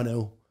don't want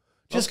to.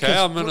 Okay,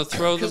 I'm going to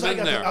throw them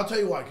in there. I'll tell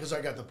you why, because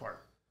I got the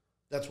part.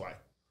 That's why.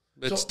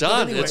 It's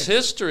done. Anyway, it's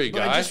history,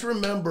 guy. I just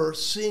remember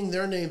seeing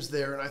their names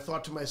there, and I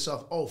thought to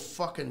myself, oh,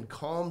 fucking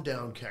calm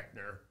down,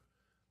 KOECHNER.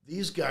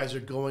 These guys are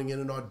going in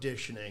and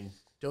auditioning.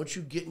 Don't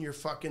you get in your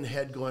fucking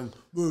head going,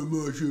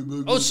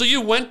 oh, so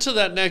you went to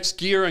that next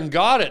gear and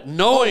got it,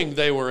 knowing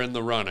they were in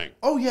the running.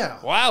 Oh, yeah.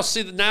 Wow,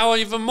 see, now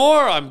even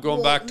more I'm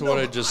going back to what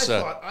I just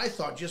said. I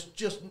thought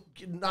just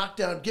knock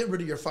down, get rid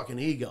of your fucking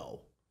ego.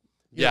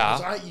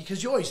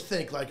 Because you always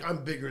think, like,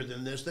 I'm bigger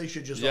than this. They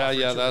should just offer it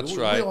to me. That's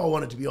right. We all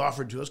want it to be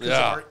offered to us because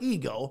of our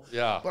ego.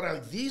 Yeah.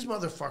 But these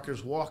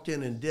motherfuckers walked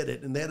in and did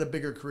it, and they had a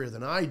bigger career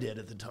than I did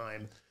at the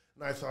time.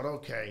 And I thought,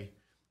 okay,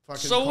 fucking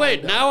so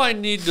wait, now I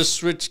need to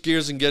switch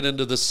gears and get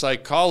into the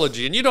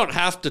psychology. And you don't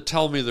have to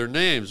tell me their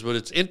names, but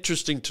it's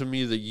interesting to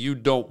me that you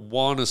don't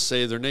want to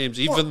say their names,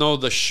 even though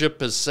the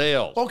ship has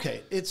sailed.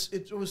 Okay,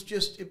 it was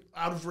just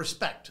out of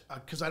respect,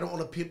 because I don't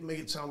want to make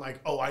it sound like,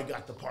 oh, I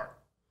got the part.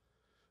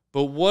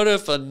 But what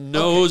if a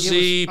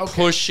nosy,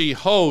 pushy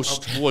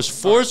host was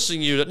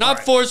forcing you to,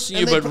 not forcing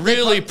you, but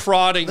really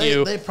prodding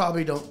you? They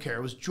probably don't care.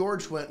 It was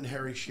George Wendt and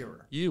Harry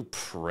Shearer. You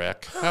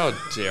prick. How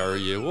dare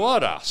you?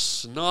 What a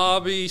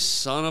snobby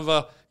son of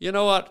a, you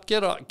know what?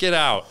 Get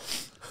out.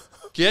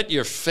 Get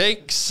your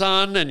fake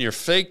son and your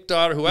fake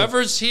daughter,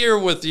 whoever's here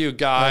with you,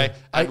 guy,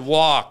 and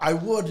walk. I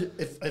would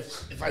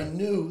if I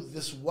knew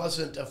this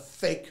wasn't a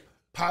fake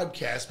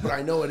podcast, but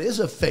I know it is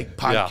a fake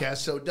podcast,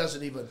 so it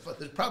doesn't even,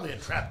 there's probably a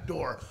trap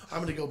door. I'm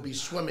going to go be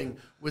swimming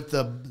with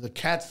the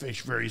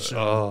catfish very soon.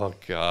 Oh,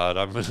 God.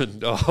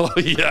 Oh,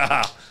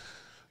 yeah.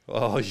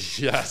 Oh,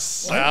 yes.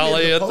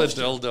 Sally at the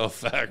dildo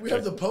factory. We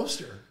have the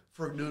poster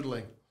for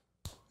noodling.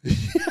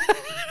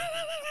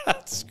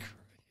 That's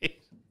great.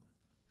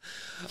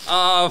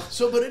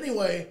 But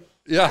anyway,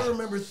 I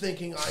remember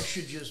thinking I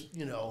should just,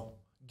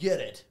 get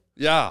it.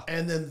 Yeah.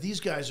 And then these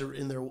guys are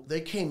in there.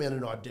 They came in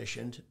and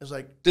auditioned. It was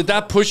like, did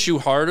that push you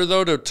harder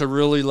though to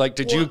really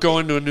did you go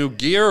into a new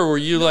gear, or were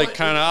you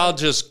I'll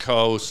just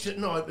coast?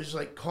 No, it was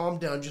like, calm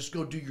down, just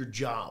go do your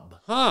job.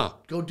 Huh.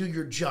 Go do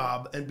your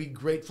job and be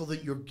grateful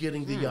that you're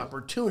getting the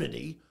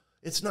opportunity.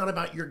 It's not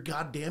about your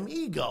goddamn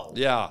ego.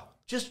 Yeah.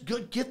 Just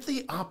get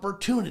the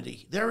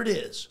opportunity. There it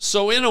is.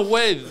 So in a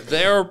way,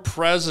 their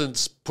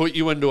presence put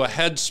you into a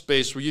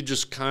headspace where you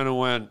just kind of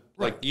went,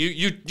 like,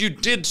 you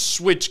did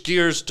switch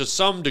gears to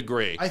some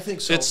degree. I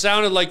think so. It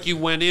sounded like you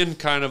went in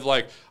kind of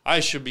like, I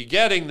should be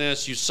getting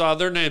this. You saw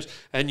their names,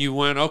 and you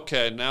went,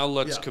 okay, now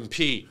let's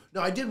compete. No,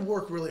 I did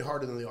work really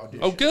hard on the audition.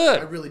 Oh, good.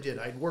 I really did.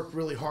 I worked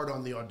really hard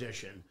on the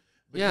audition.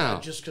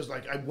 Just because,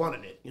 I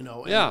wanted it, And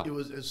it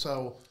was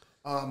so.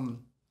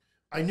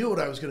 I knew what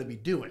I was going to be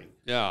doing.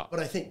 Yeah.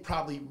 But I think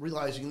probably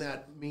realizing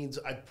that means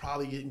I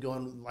probably didn't go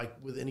in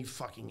with any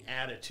fucking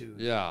attitude.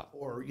 Yeah.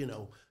 Or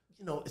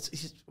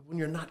it's when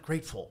you're not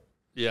grateful.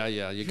 Yeah,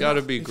 you got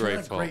to be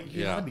grateful.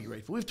 You got to be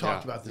grateful. We've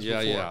talked about this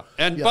before. Yeah.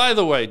 And by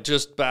the way,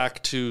 just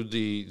back to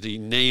the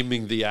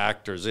naming the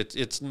actors,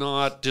 it's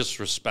not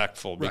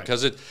disrespectful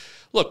because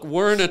look,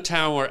 we're in a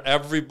town where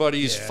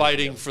everybody's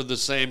fighting for the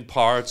same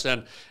parts,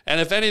 and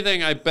if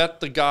anything, I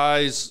bet the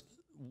guys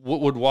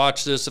would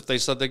watch this if they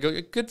said, they go,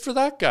 good for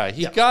that guy.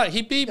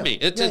 He beat me.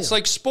 It's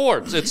like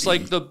sports. It's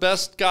like the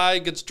best guy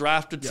gets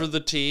drafted for the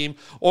team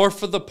or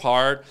for the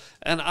part.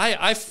 And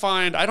I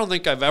find, I don't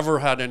think I've ever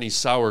had any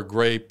sour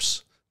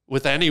grapes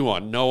with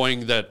anyone,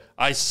 knowing that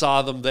I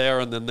saw them there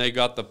and then they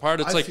got the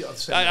part.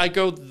 It's I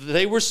go,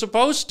 they were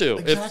supposed to.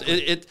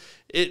 Exactly.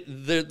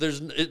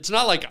 It's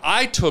not like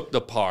I took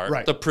the part.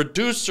 Right. The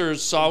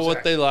producers saw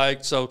what they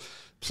liked, so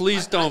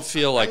please don't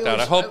feel like that.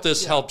 I hope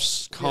this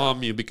helps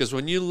calm you, because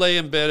when you lay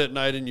in bed at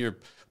night in your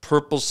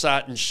purple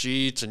satin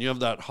sheets and you have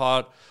that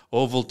hot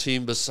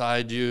Ovaltine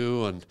beside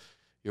you and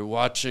you're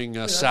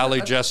watching Sally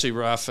Jesse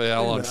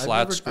Raphael on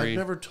flat screen. I've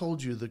never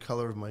told you the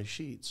color of my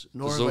sheets.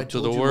 Nor have I Do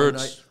told the you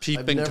words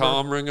Peeping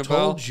Tom ring a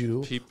bell? Told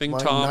you Peeping my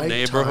Tom,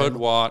 Neighborhood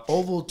Watch.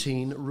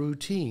 Ovaltine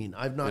routine.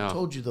 I've not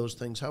told you those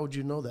things. How would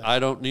you know that? I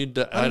don't need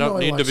to. I don't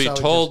need to be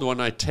told when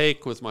I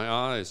take with my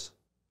eyes.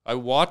 I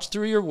watch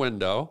through your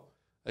window.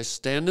 I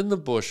stand in the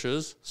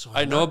bushes. So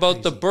I know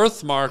about the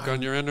birthmark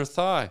on your inner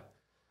thigh.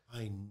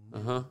 I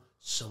know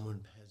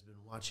someone has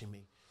been watching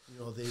me. You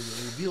know, they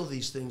reveal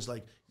these things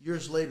like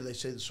years later. They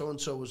say that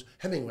so-and-so was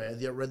Hemingway.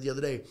 I read the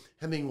other day,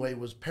 Hemingway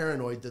was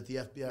paranoid that the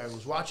FBI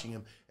was watching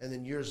him. And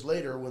then years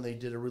later, when they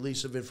did a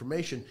release of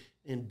information,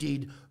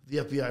 indeed, the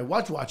FBI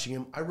was watching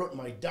him. I wrote in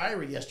my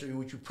diary yesterday,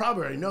 which you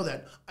probably already know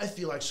that, I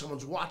feel like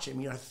someone's watching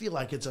me. I feel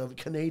like it's a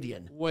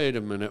Canadian. Wait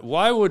a minute.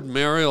 Why would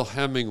Mariel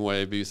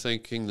Hemingway be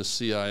thinking the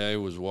CIA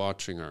was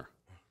watching her?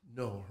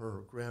 No,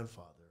 her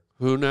grandfather.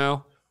 Who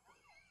now?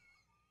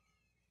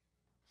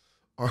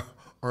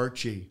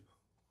 Archie.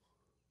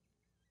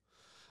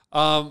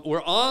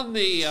 We're on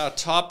the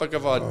topic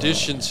of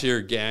auditions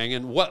here, gang.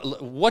 And what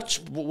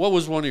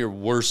was one of your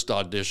worst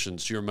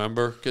auditions? Do you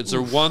remember? Is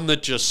there one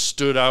that just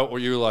stood out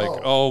where you're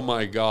like, oh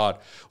my God?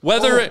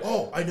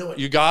 I know it.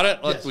 You got it?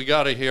 Yes. We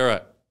got to hear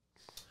it.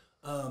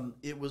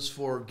 It was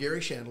for Gary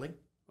Shandling.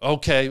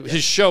 Okay,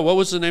 his show. What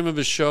was the name of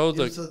his show? It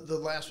was the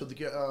last one, the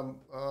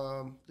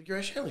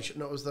Gary Shandling show.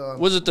 No, it was the.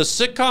 Was it the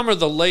sitcom or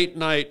the late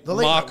night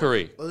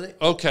mockery?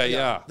 Okay,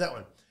 yeah, that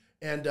one.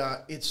 And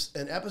it's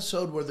an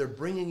episode where they're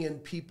bringing in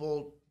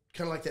people,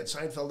 kind of like that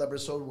Seinfeld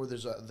episode where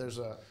there's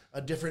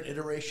a different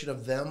iteration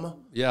of them.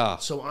 Yeah.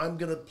 So I'm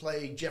gonna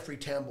play Jeffrey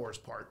Tambor's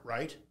part,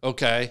 right?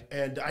 Okay.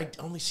 And I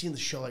only seen the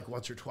show like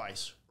once or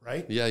twice,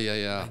 right?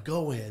 Yeah. I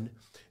go in,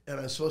 and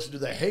I'm supposed to do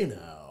the hey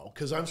now,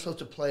 because I'm supposed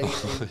to play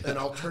an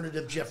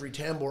alternative Jeffrey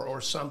Tambor or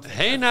something.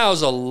 Hey now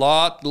is a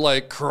lot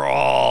like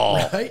Crawl,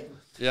 right?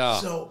 Yeah.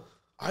 So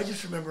I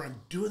just remember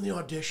I'm doing the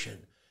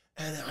audition,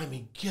 and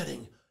I'm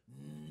getting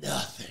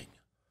nothing.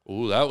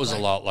 Ooh, that was a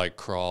lot like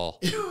Crawl.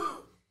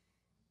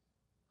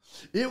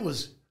 It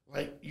was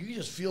like you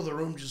just feel the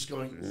room just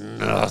going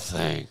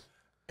nothing.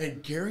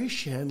 And Gary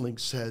Shandling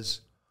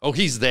says, "Oh,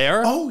 he's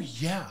there? Oh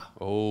yeah.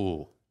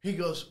 Oh." He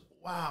goes,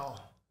 "Wow,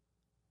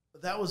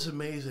 that was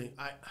amazing.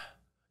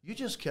 You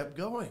just kept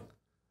going."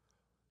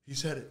 He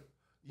said it.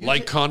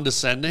 Like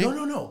condescending?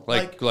 No.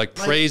 Like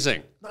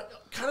praising.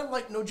 Kind of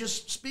like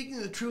just speaking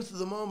the truth of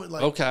the moment.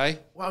 Like, okay.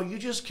 Wow, you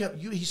just kept.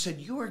 He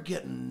said you were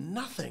getting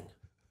nothing,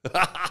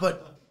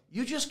 but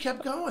you just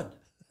kept going.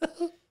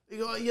 You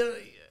go,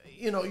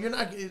 you're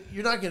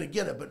not going to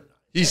get it. But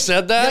he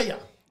said that. Yeah.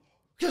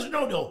 Because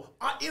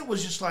it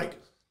was just like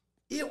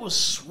it was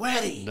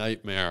sweaty.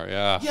 Nightmare.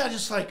 Yeah. Yeah,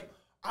 just like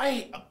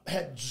I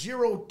had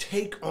zero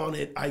take on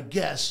it. I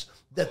guess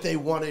that they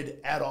wanted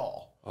at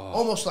all. Oh.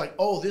 Almost like,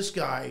 this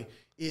guy.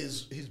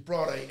 He's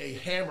brought a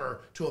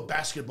hammer to a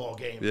basketball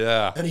game.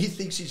 Yeah. And he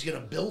thinks he's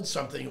going to build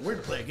something and we're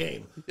going to play a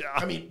game. Yeah.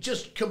 I mean,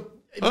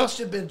 it must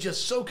have been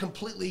just so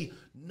completely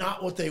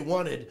not what they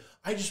wanted.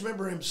 I just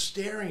remember him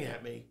staring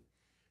at me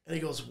and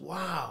he goes,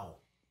 wow.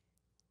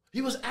 He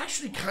was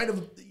actually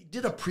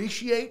did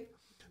appreciate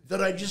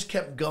that I just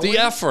kept going. The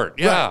effort,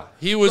 yeah. Right.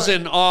 He was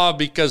in awe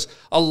because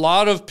a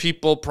lot of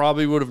people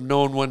probably would have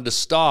known when to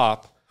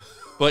stop.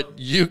 But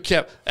you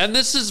kept, and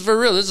this is for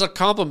real, this is a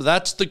compliment.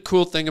 That's the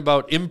cool thing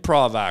about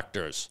improv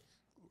actors.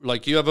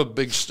 Like you have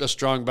a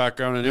strong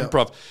background in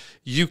improv.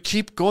 You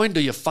keep going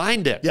till you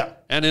find it. Yeah.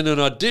 And in an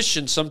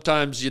audition,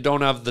 sometimes you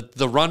don't have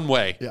the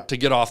runway to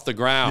get off the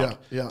ground.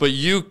 Yeah. But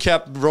you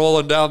kept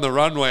rolling down the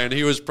runway, and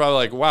he was probably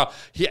like, wow.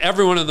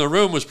 Everyone in the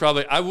room was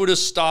probably, I would have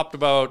stopped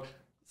about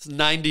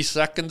 90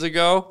 seconds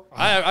ago.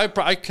 I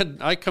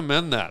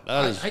commend that.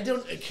 I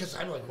don't, because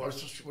I'm like, what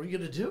are you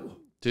going to do?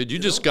 Dude, you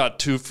just got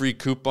 2 free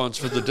coupons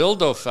for the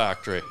dildo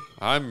factory.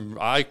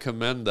 I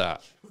commend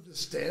that. With the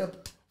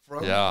stamp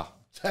from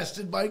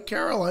tested by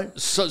Caroline.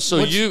 So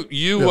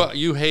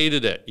you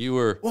hated it. You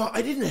were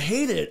I didn't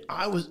hate it.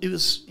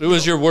 It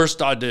was your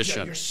worst audition.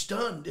 Yeah, you're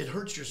stunned. It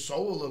hurts your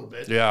soul a little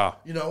bit. Yeah.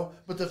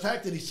 But the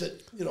fact that he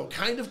said,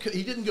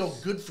 he didn't go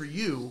good for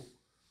you.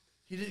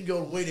 He didn't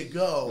go way to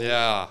go.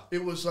 Yeah.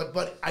 It was like,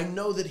 but I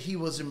know that he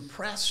was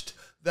impressed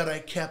that I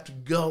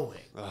kept going.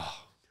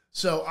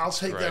 So I'll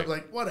take that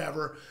like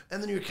whatever,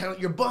 and then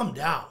you're bummed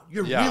out.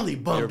 You're really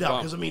bummed out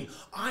because I mean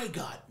I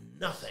got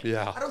nothing.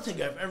 Yeah. I don't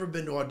think I've ever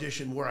been to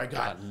audition where I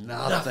got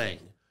nothing.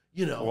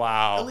 You know,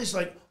 wow. At least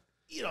like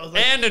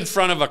and in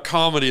front of a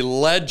comedy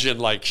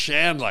legend like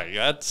Shanley.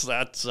 That's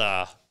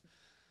the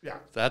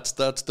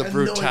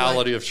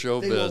brutality of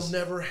showbiz. They will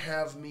never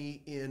have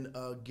me in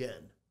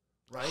again,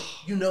 right?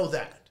 You know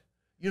that.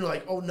 You know,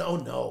 like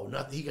no,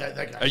 not he got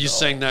that guy. Are you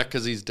saying that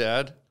because he's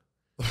dead?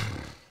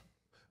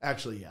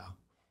 Actually, yeah.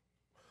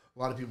 A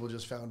lot of people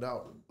just found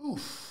out.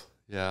 Oof.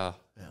 Yeah.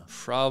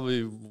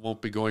 Probably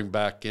won't be going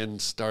back in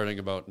starting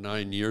about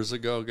 9 years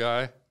ago,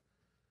 guy.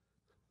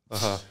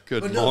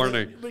 Good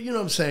morning. But you know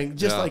what I'm saying?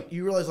 Just like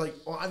you realize, like,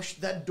 well,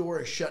 that door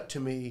is shut to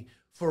me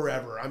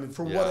forever. I mean,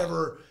 for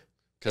whatever,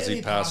 because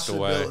he passed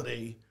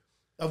away.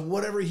 Of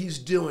whatever he's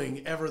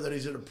doing ever that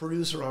he's a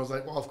producer, I was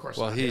like, well, of course.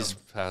 Well, not he's him.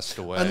 Passed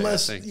away.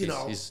 Unless I think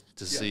he's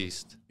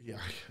deceased. Yeah.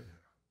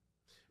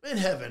 In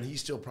heaven, he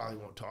still probably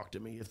won't talk to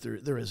me if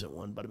there isn't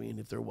one. But I mean,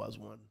 if there was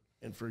one,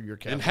 and for your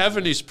in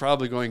heaven, he's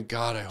probably going,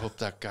 God, I hope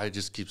that guy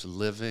just keeps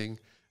living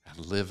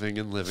and living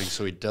and living,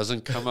 so he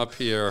doesn't come up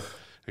here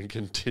and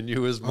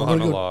continue his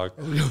monologue.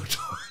 I'm gonna go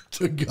talk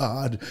to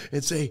God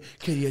and say,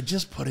 can you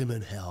just put him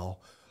in hell?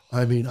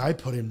 I mean, I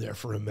put him there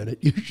for a minute.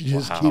 You should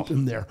just keep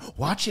him there.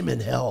 Watch him in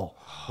hell.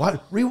 God,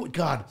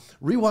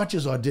 rewatch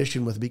his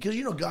audition with me, because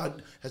you know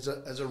God has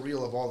a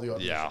reel of all the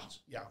auditions.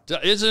 Yeah.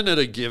 Isn't it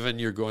a given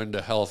you're going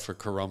to hell for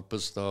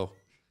Carumpus, though?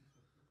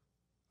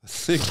 I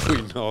think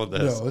we know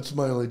this. No, it's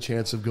my only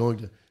chance of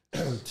going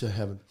to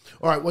heaven.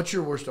 All right, what's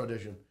your worst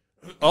audition?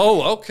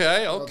 Oh,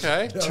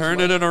 okay.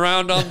 Turning it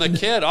around on the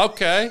kid.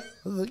 Okay.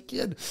 The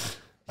kid.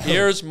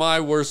 Here's my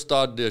worst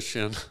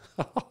audition.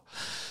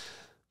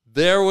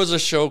 There was a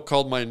show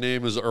called My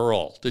Name is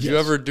Earl. Did you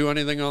ever do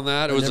anything on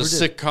that? It was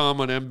a sitcom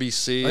on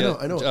NBC.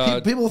 I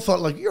know. People thought,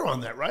 like, you're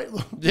on that, right?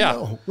 Yeah.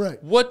 No, right.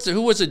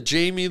 Who was it?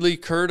 Jamie Lee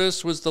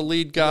Curtis was the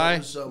lead guy?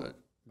 What's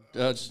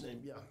his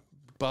name? Yeah.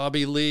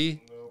 Bobby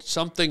Lee?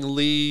 Something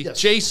Lee. Yes.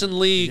 Jason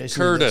Lee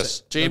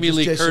Curtis. Jamie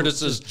Lee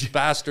Curtis's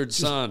bastard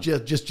son.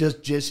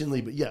 Just Jason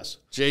Lee, but yes.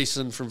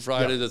 Jason from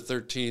Friday the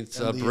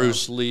 13th.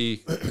 Bruce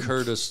Lee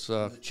Curtis.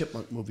 The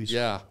Chipmunk movies.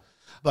 Yeah.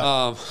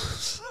 But,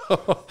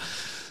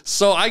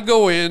 so I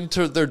go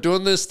into, they're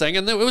doing this thing,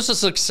 and it was a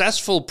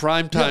successful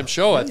primetime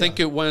show. I think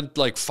it went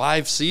like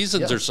 5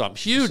 seasons or something.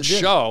 Huge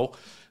show,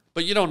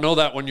 but you don't know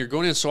that when you're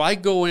going in. So I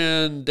go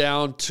in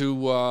down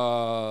to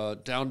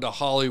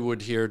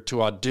Hollywood here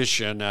to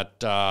audition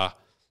at, I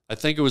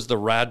think it was the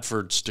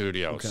Radford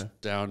Studios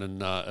down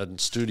in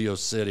Studio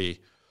City.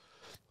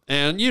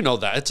 And you know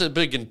that. It's a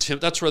big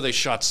that's where they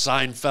shot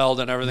Seinfeld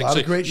and everything. A lot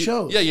of great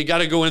shows. Yeah, you got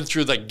to go in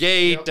through the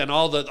gate, and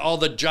all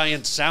the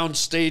giant sound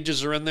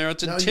stages are in there.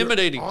 It's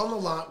intimidating. You're on the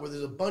lot where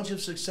there's a bunch of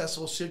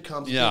successful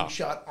sitcoms being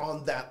shot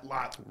on that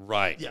lot.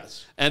 Right.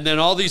 Yes. And then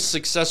all these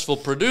successful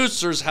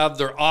producers have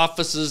their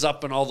offices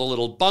up in all the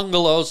little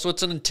bungalows, so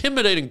it's an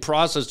intimidating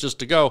process just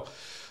to go.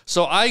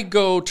 So I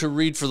go to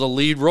read for the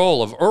lead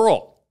role of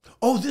Earl.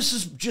 Oh, this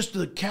is just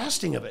the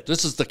casting of it.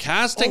 This is the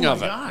casting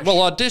of it. Gosh.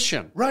 Well,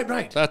 audition.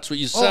 Right. That's what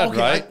you said,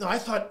 right? I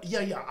thought,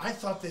 I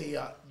thought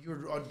you were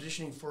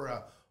auditioning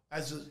for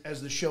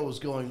as the show was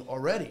going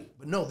already.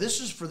 But no,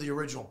 this is for the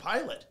original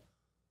pilot.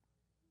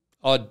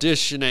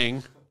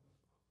 Auditioning.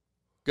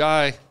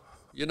 Guy,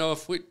 you know,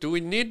 do we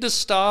need to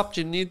stop?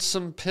 Do you need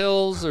some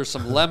pills or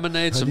some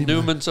lemonade, some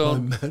Newman's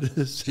Own? Do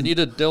you need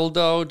a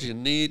dildo? Do you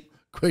need...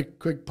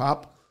 Quick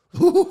pop.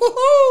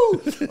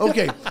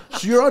 Okay,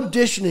 so you're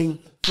auditioning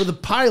for the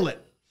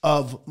pilot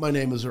of My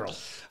Name is Earl.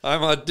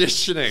 I'm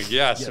auditioning,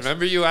 yes.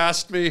 Remember you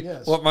asked me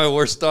what my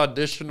worst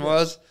audition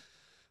was?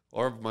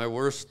 Or my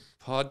worst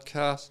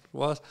podcast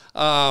was?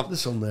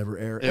 This will never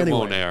air. It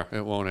won't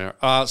air.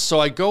 So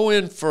I go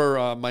in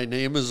for My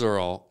Name is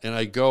Earl, and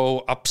I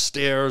go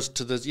upstairs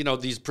to this, you know,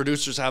 these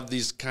producers have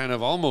these kind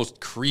of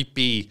almost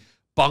creepy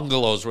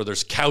bungalows where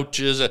there's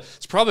couches.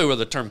 It's probably where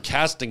the term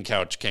casting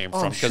couch came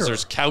from, because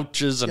there's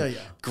couches and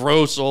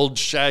gross old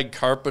shag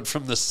carpet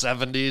from the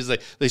 70s.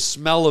 They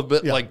smell a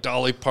bit like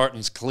Dolly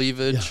Parton's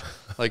cleavage,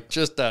 like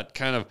just that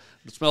kind of,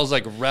 it smells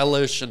like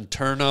relish and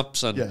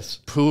turnips and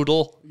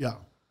poodle. Yeah,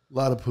 a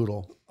lot of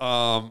poodle.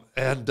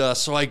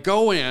 So I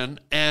go in,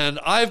 and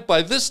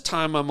by this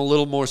time I'm a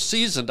little more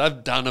seasoned.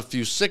 I've done a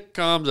few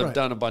sitcoms, I've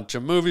done a bunch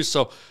of movies,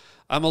 so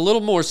I'm a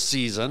little more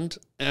seasoned,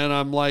 and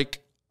I'm like,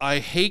 I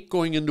hate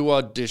going into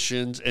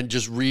auditions and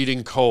just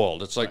reading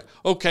cold. It's like,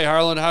 okay,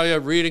 Harland, how are you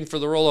reading for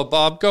the role of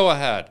Bob? Go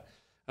ahead.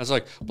 I was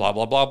like, blah,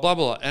 blah, blah, blah,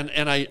 blah.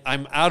 And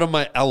I'm out of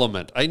my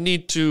element. I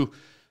need to,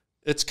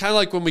 it's kind of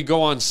like when we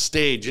go on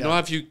stage, you know,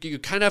 if you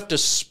kind of have to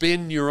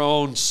spin your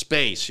own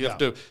space. You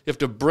have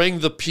to bring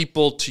the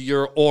people to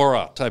your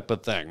aura type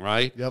of thing,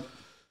 right? Yep.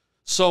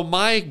 So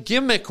my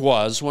gimmick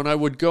was, when I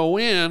would go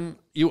in,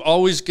 you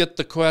always get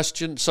the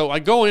question. So I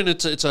go in,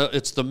 it's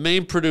the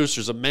main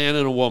producers, a man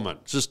and a woman,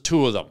 just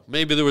two of them.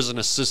 Maybe there was an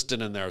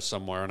assistant in there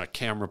somewhere and a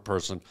camera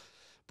person.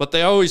 But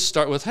they always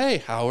start with, hey,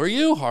 how are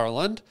you,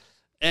 Harland?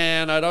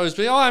 And I'd always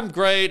be, oh, I'm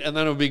great. And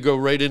then it would go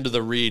right into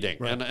the reading.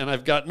 Right. And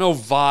I've got no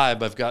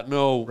vibe. I've got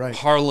no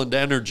Harland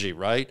energy,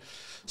 right?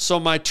 So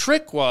my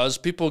trick was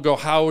people go,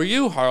 how are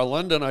you,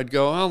 Harland? And I'd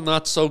go, well,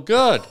 not so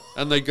good.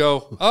 And they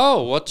go,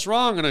 oh, what's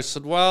wrong? And I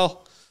said,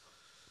 well,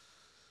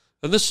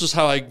 and this is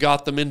how I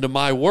got them into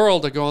my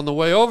world. I go, on the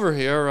way over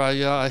here,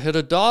 I hit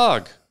a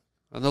dog.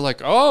 And they're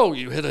like, oh,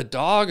 you hit a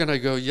dog? And I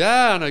go,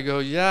 yeah. And I go,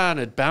 yeah. And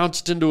it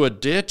bounced into a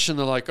ditch. And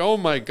they're like, oh,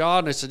 my God.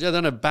 And I said, yeah.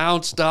 Then it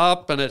bounced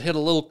up and it hit a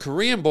little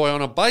Korean boy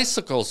on a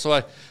bicycle.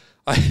 So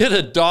I hit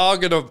a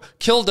dog and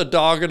killed a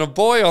dog and a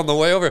boy on the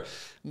way over.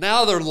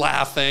 Now they're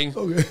laughing.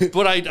 Okay.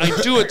 But I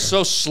do it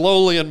so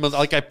slowly and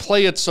like I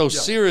play it so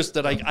serious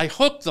that I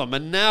hook them.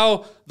 And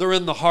now they're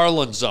in the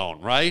Harland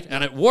zone, right?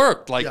 And it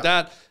worked like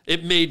that.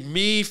 It made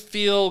me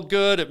feel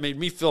good. It made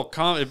me feel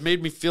calm. It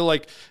made me feel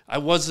like I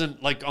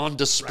wasn't like on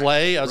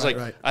display. I was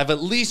I've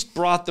at least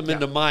brought them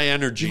into my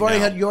energy. You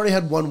already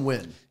had one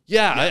win.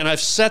 Yeah, and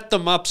I've set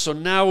them up so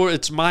now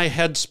it's my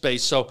headspace.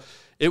 So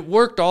it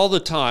worked all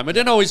the time. I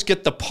didn't always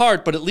get the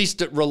part, but at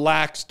least it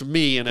relaxed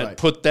me and it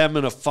put them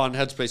in a fun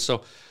headspace.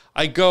 So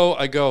I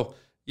go,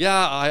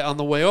 yeah, on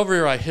the way over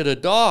here, I hit a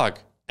dog.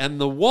 And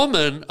the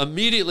woman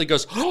immediately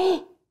goes,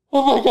 oh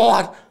my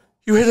God,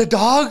 you hit a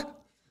dog?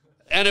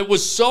 And it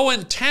was so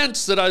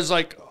intense that I was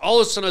like,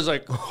 all of a sudden I was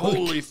like,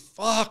 holy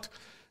fuck.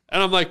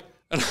 And I'm like,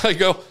 and I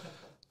go,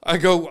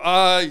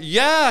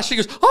 yeah. She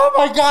goes, oh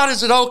my God,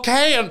 is it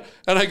okay? And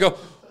I go,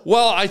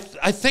 well, I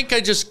think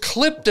I just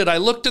clipped it. I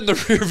looked in the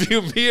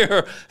rearview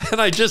mirror and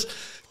I just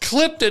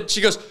clipped it. She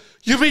goes,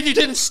 you mean you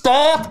didn't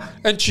stop?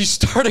 And she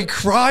started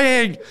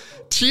crying.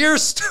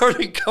 Tears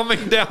started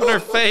coming down her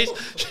face.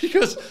 She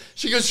goes,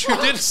 you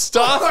didn't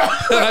stop?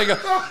 And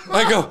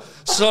I go,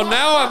 so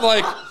now I'm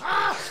like,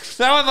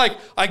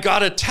 I got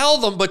to tell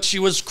them, but she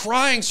was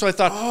crying. So I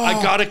thought,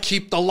 I got to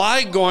keep the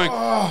lie going.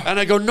 And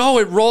I go, no,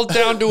 it rolled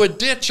down to a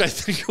ditch. I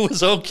think it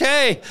was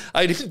okay.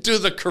 I didn't do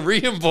the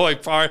Korean boy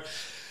part.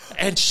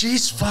 And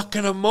she's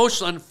fucking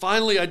emotional. And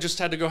finally, I just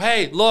had to go,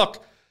 hey,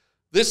 look,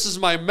 this is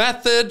my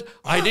method.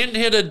 I didn't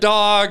hit a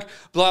dog.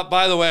 But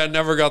by the way, I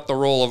never got the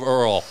role of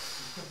Earl.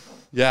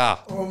 Yeah.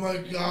 Oh my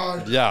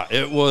God. Yeah,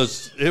 it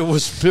was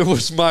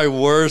my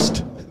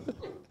worst.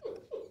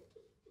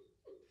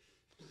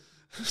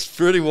 It's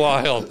pretty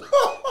wild.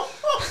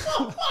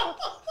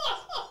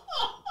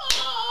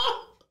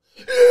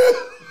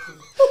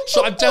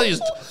 So I'm telling you,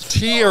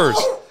 tears.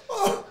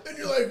 And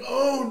you're like,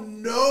 oh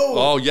no.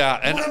 Oh yeah.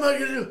 And what am I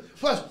gonna do?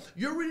 Plus,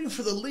 you're reading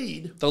for the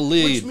lead. The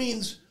lead. Which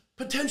means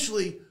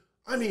potentially,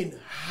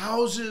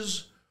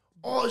 houses.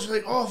 Oh, it's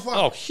like, oh fuck.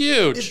 Oh,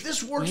 huge. If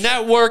this works,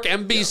 network,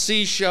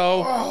 NBC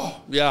show.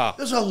 Oh, yeah.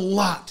 There's a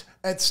lot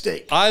at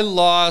stake. I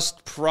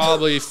lost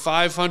probably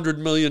 $500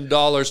 million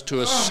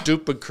to a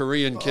stupid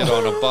Korean kid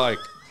on a bike.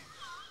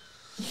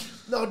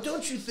 Now,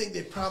 don't you think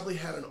they probably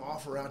had an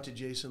offer out to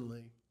Jason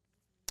Lee?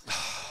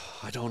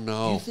 I don't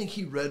know. Do you think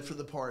he read for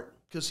the part?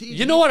 Because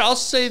you know what? I'll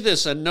say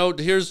this, and note,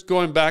 here's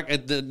going back,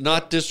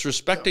 not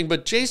disrespecting,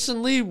 but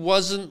Jason Lee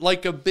wasn't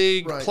like a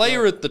big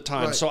player at the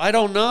time, so I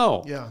don't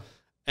know. Yeah.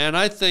 And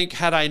I think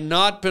had I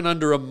not been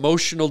under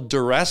emotional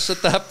duress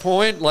at that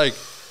point, like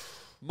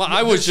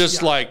I was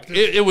just like,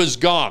 it was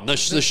gone. The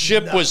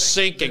ship was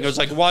sinking. It was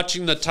like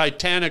watching the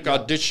Titanic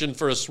audition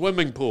for a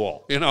swimming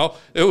pool. You know,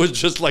 it was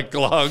just like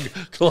glug,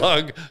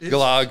 glug,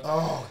 glug.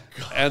 Oh,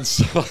 God. And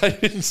so I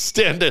didn't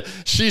stand it.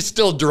 She's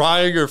still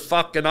drying her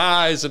fucking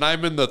eyes, and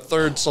I'm in the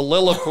third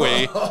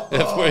soliloquy.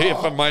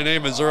 If my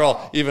name is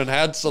Earl, even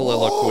had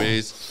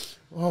soliloquies.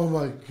 Oh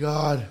my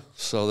God.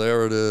 So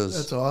there it is.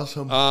 That's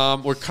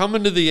awesome. We're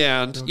coming to the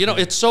end. Okay. You know,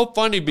 it's so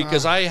funny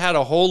because I had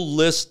a whole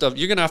list of,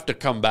 you're going to have to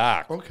come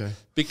back. Okay.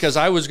 Because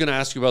I was going to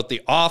ask you about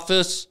The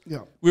Office. Yeah.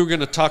 We were going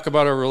to talk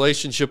about our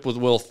relationship with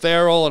Will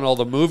Ferrell and all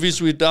the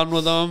movies we've done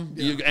with him.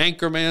 Yeah.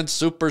 Anchorman,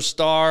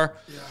 Superstar.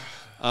 Yeah.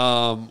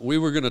 We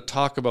were going to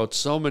talk about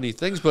so many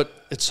things, but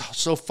it's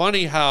so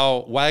funny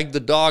how Wag the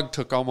Dog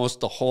took almost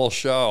the whole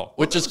show,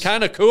 which is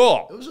kind of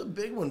cool. It was a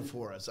big one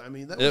for us. I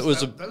mean, that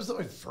was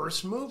my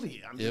first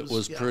movie. I mean, it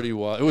was pretty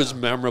wild. It was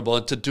memorable,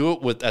 and to do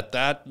it with at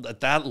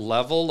that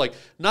level, like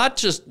not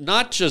just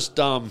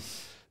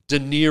De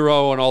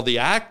Niro and all the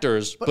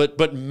actors, but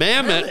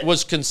Mamet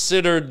was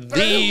considered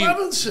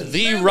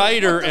the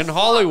writer in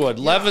Hollywood.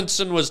 Yeah.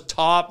 Levinson was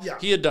top. Yeah.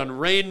 He had done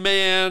Rain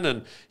Man,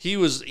 and he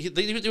was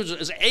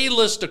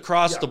A-list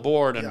across the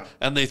board,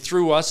 and they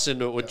threw us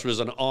into it, which was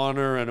an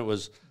honor, and it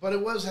was. But it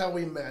was how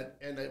we met,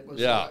 and it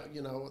was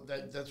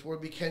that's where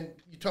we became.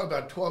 You talk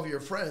about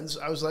 12-year friends.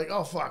 I was like,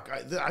 oh fuck,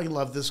 I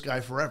love this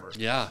guy forever.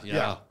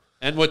 Yeah.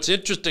 And what's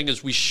interesting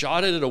is we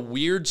shot it at a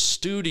weird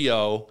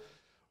studio.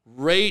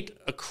 Right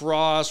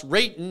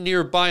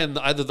nearby in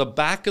either the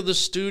back of the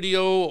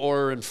studio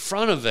or in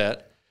front of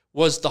it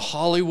was the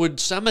Hollywood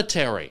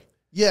Cemetery.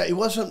 Yeah, it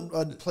wasn't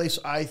a place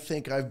I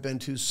think I've been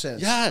to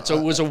since. Yeah, so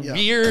it was a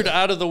weird,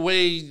 out of the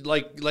way,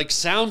 like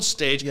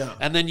soundstage. Yeah.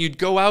 And then you'd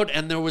go out,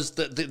 and there was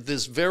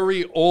this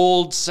very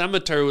old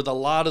cemetery with a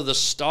lot of the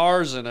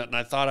stars in it. And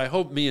I thought, I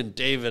hope me and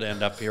David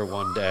end up here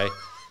one day,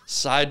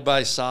 side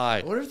by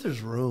side. I wonder if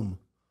there's room.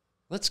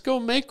 Let's go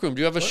make room. Do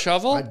you have a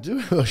shovel? I do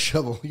have a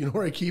shovel. You know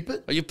where I keep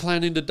it? Are you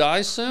planning to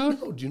die soon?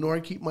 No, do you know where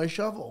I keep my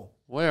shovel?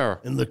 Where?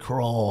 In the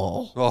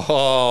crawl.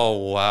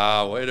 Oh,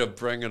 wow. Way to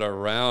bring it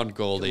around,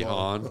 Goldie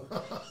Hawn.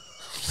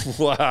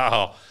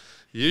 Wow.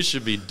 You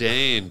should be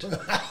deigned. We're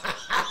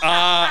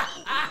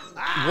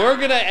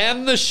going to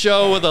end the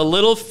show with a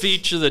little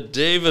feature that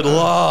David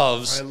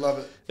loves. I love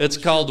it. It's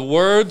called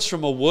Words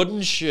from a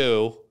Wooden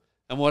Shoe.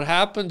 And what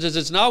happens is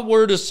it's not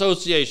word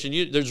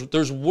association.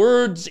 There's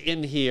words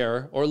in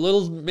here, or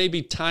little,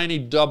 maybe tiny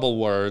double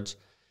words.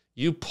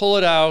 You pull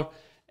it out,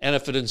 and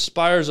if it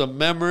inspires a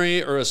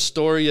memory or a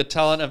story you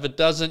tell it, if it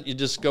doesn't, you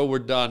just go, we're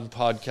done,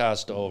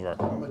 podcast over.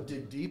 I'm going to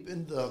dig deep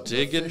in the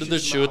Dig into the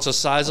shoe. mouth. It's a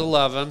size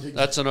 11.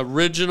 That's an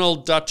original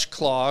Dutch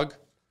clog.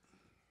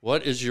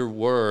 What is your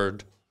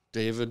word,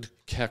 David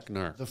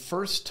Koechner? The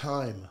first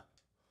time.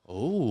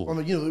 Oh. I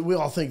mean, we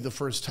all think the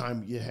first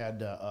time you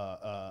had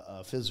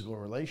physical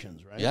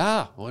relations, right?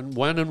 Yeah.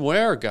 When and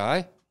where,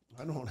 Guy?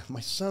 I don't. My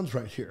son's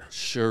right here.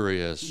 Sure he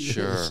is.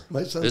 Sure.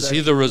 My son's Is he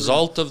actually the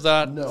result of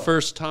that No.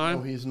 first No,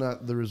 time? he's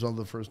not the result of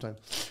the first time.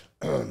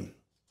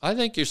 I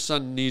think your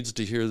son needs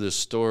to hear this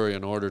story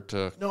in order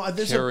to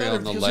There's carry a better,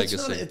 on the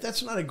because legacy.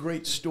 that's not a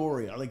great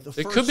story. I like the.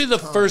 It first could be the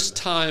time. first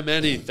time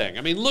anything.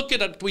 I mean, look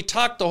at it. We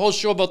talked the whole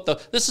show about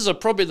this is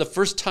probably the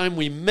first time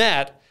we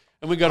met,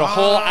 and we got a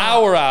whole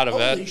hour out of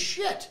Holy it.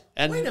 shit!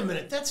 And wait a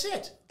minute, that's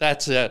it.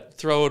 That's it.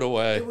 Throw it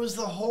away. It was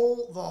the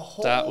whole.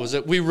 That was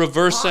it. We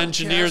reverse podcast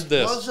engineered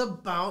this. Was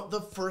about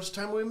the first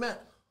time we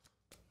met.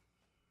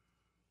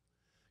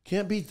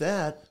 Can't beat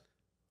that.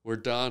 We're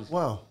done.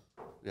 Wow.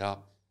 Yeah.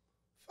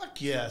 Fuck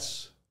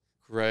yes.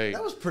 Great.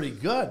 That was pretty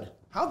good.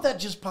 How'd that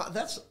just pop?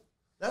 That's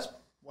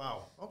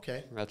wow.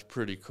 Okay. That's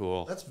pretty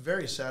cool. That's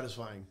very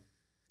satisfying.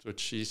 That's what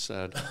she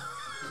said.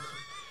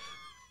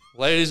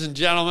 Ladies and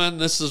gentlemen,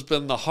 this has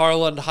been the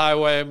Harland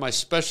Highway. My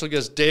special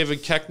guest,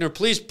 David Koechner.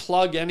 Please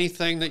plug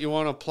anything that you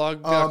want to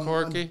plug,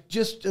 Corky.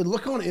 Just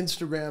look on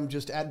Instagram,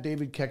 just at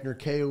David Koechner,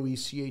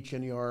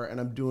 KOECHNER, and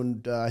I'm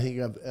doing, I think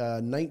I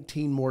have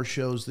 19 more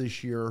shows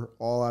this year,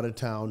 all out of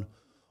town,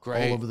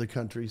 Great. all over the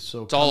country.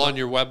 So It's all on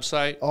your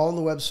website? all on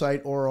the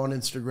website or on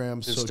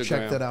Instagram. So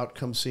check that out.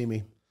 Come see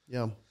me.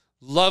 Yeah.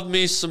 Love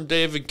me some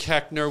David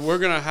Koechner. We're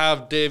going to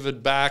have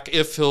David back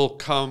if he'll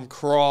come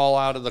crawl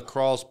out of the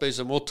crawl space,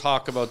 and we'll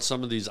talk about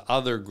some of these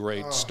other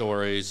great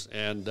stories.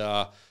 And,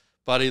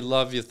 buddy,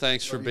 love you.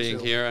 Thanks for being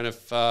here. And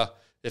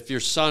if your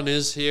son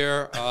is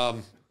here,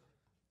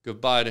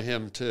 goodbye to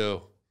him,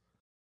 too.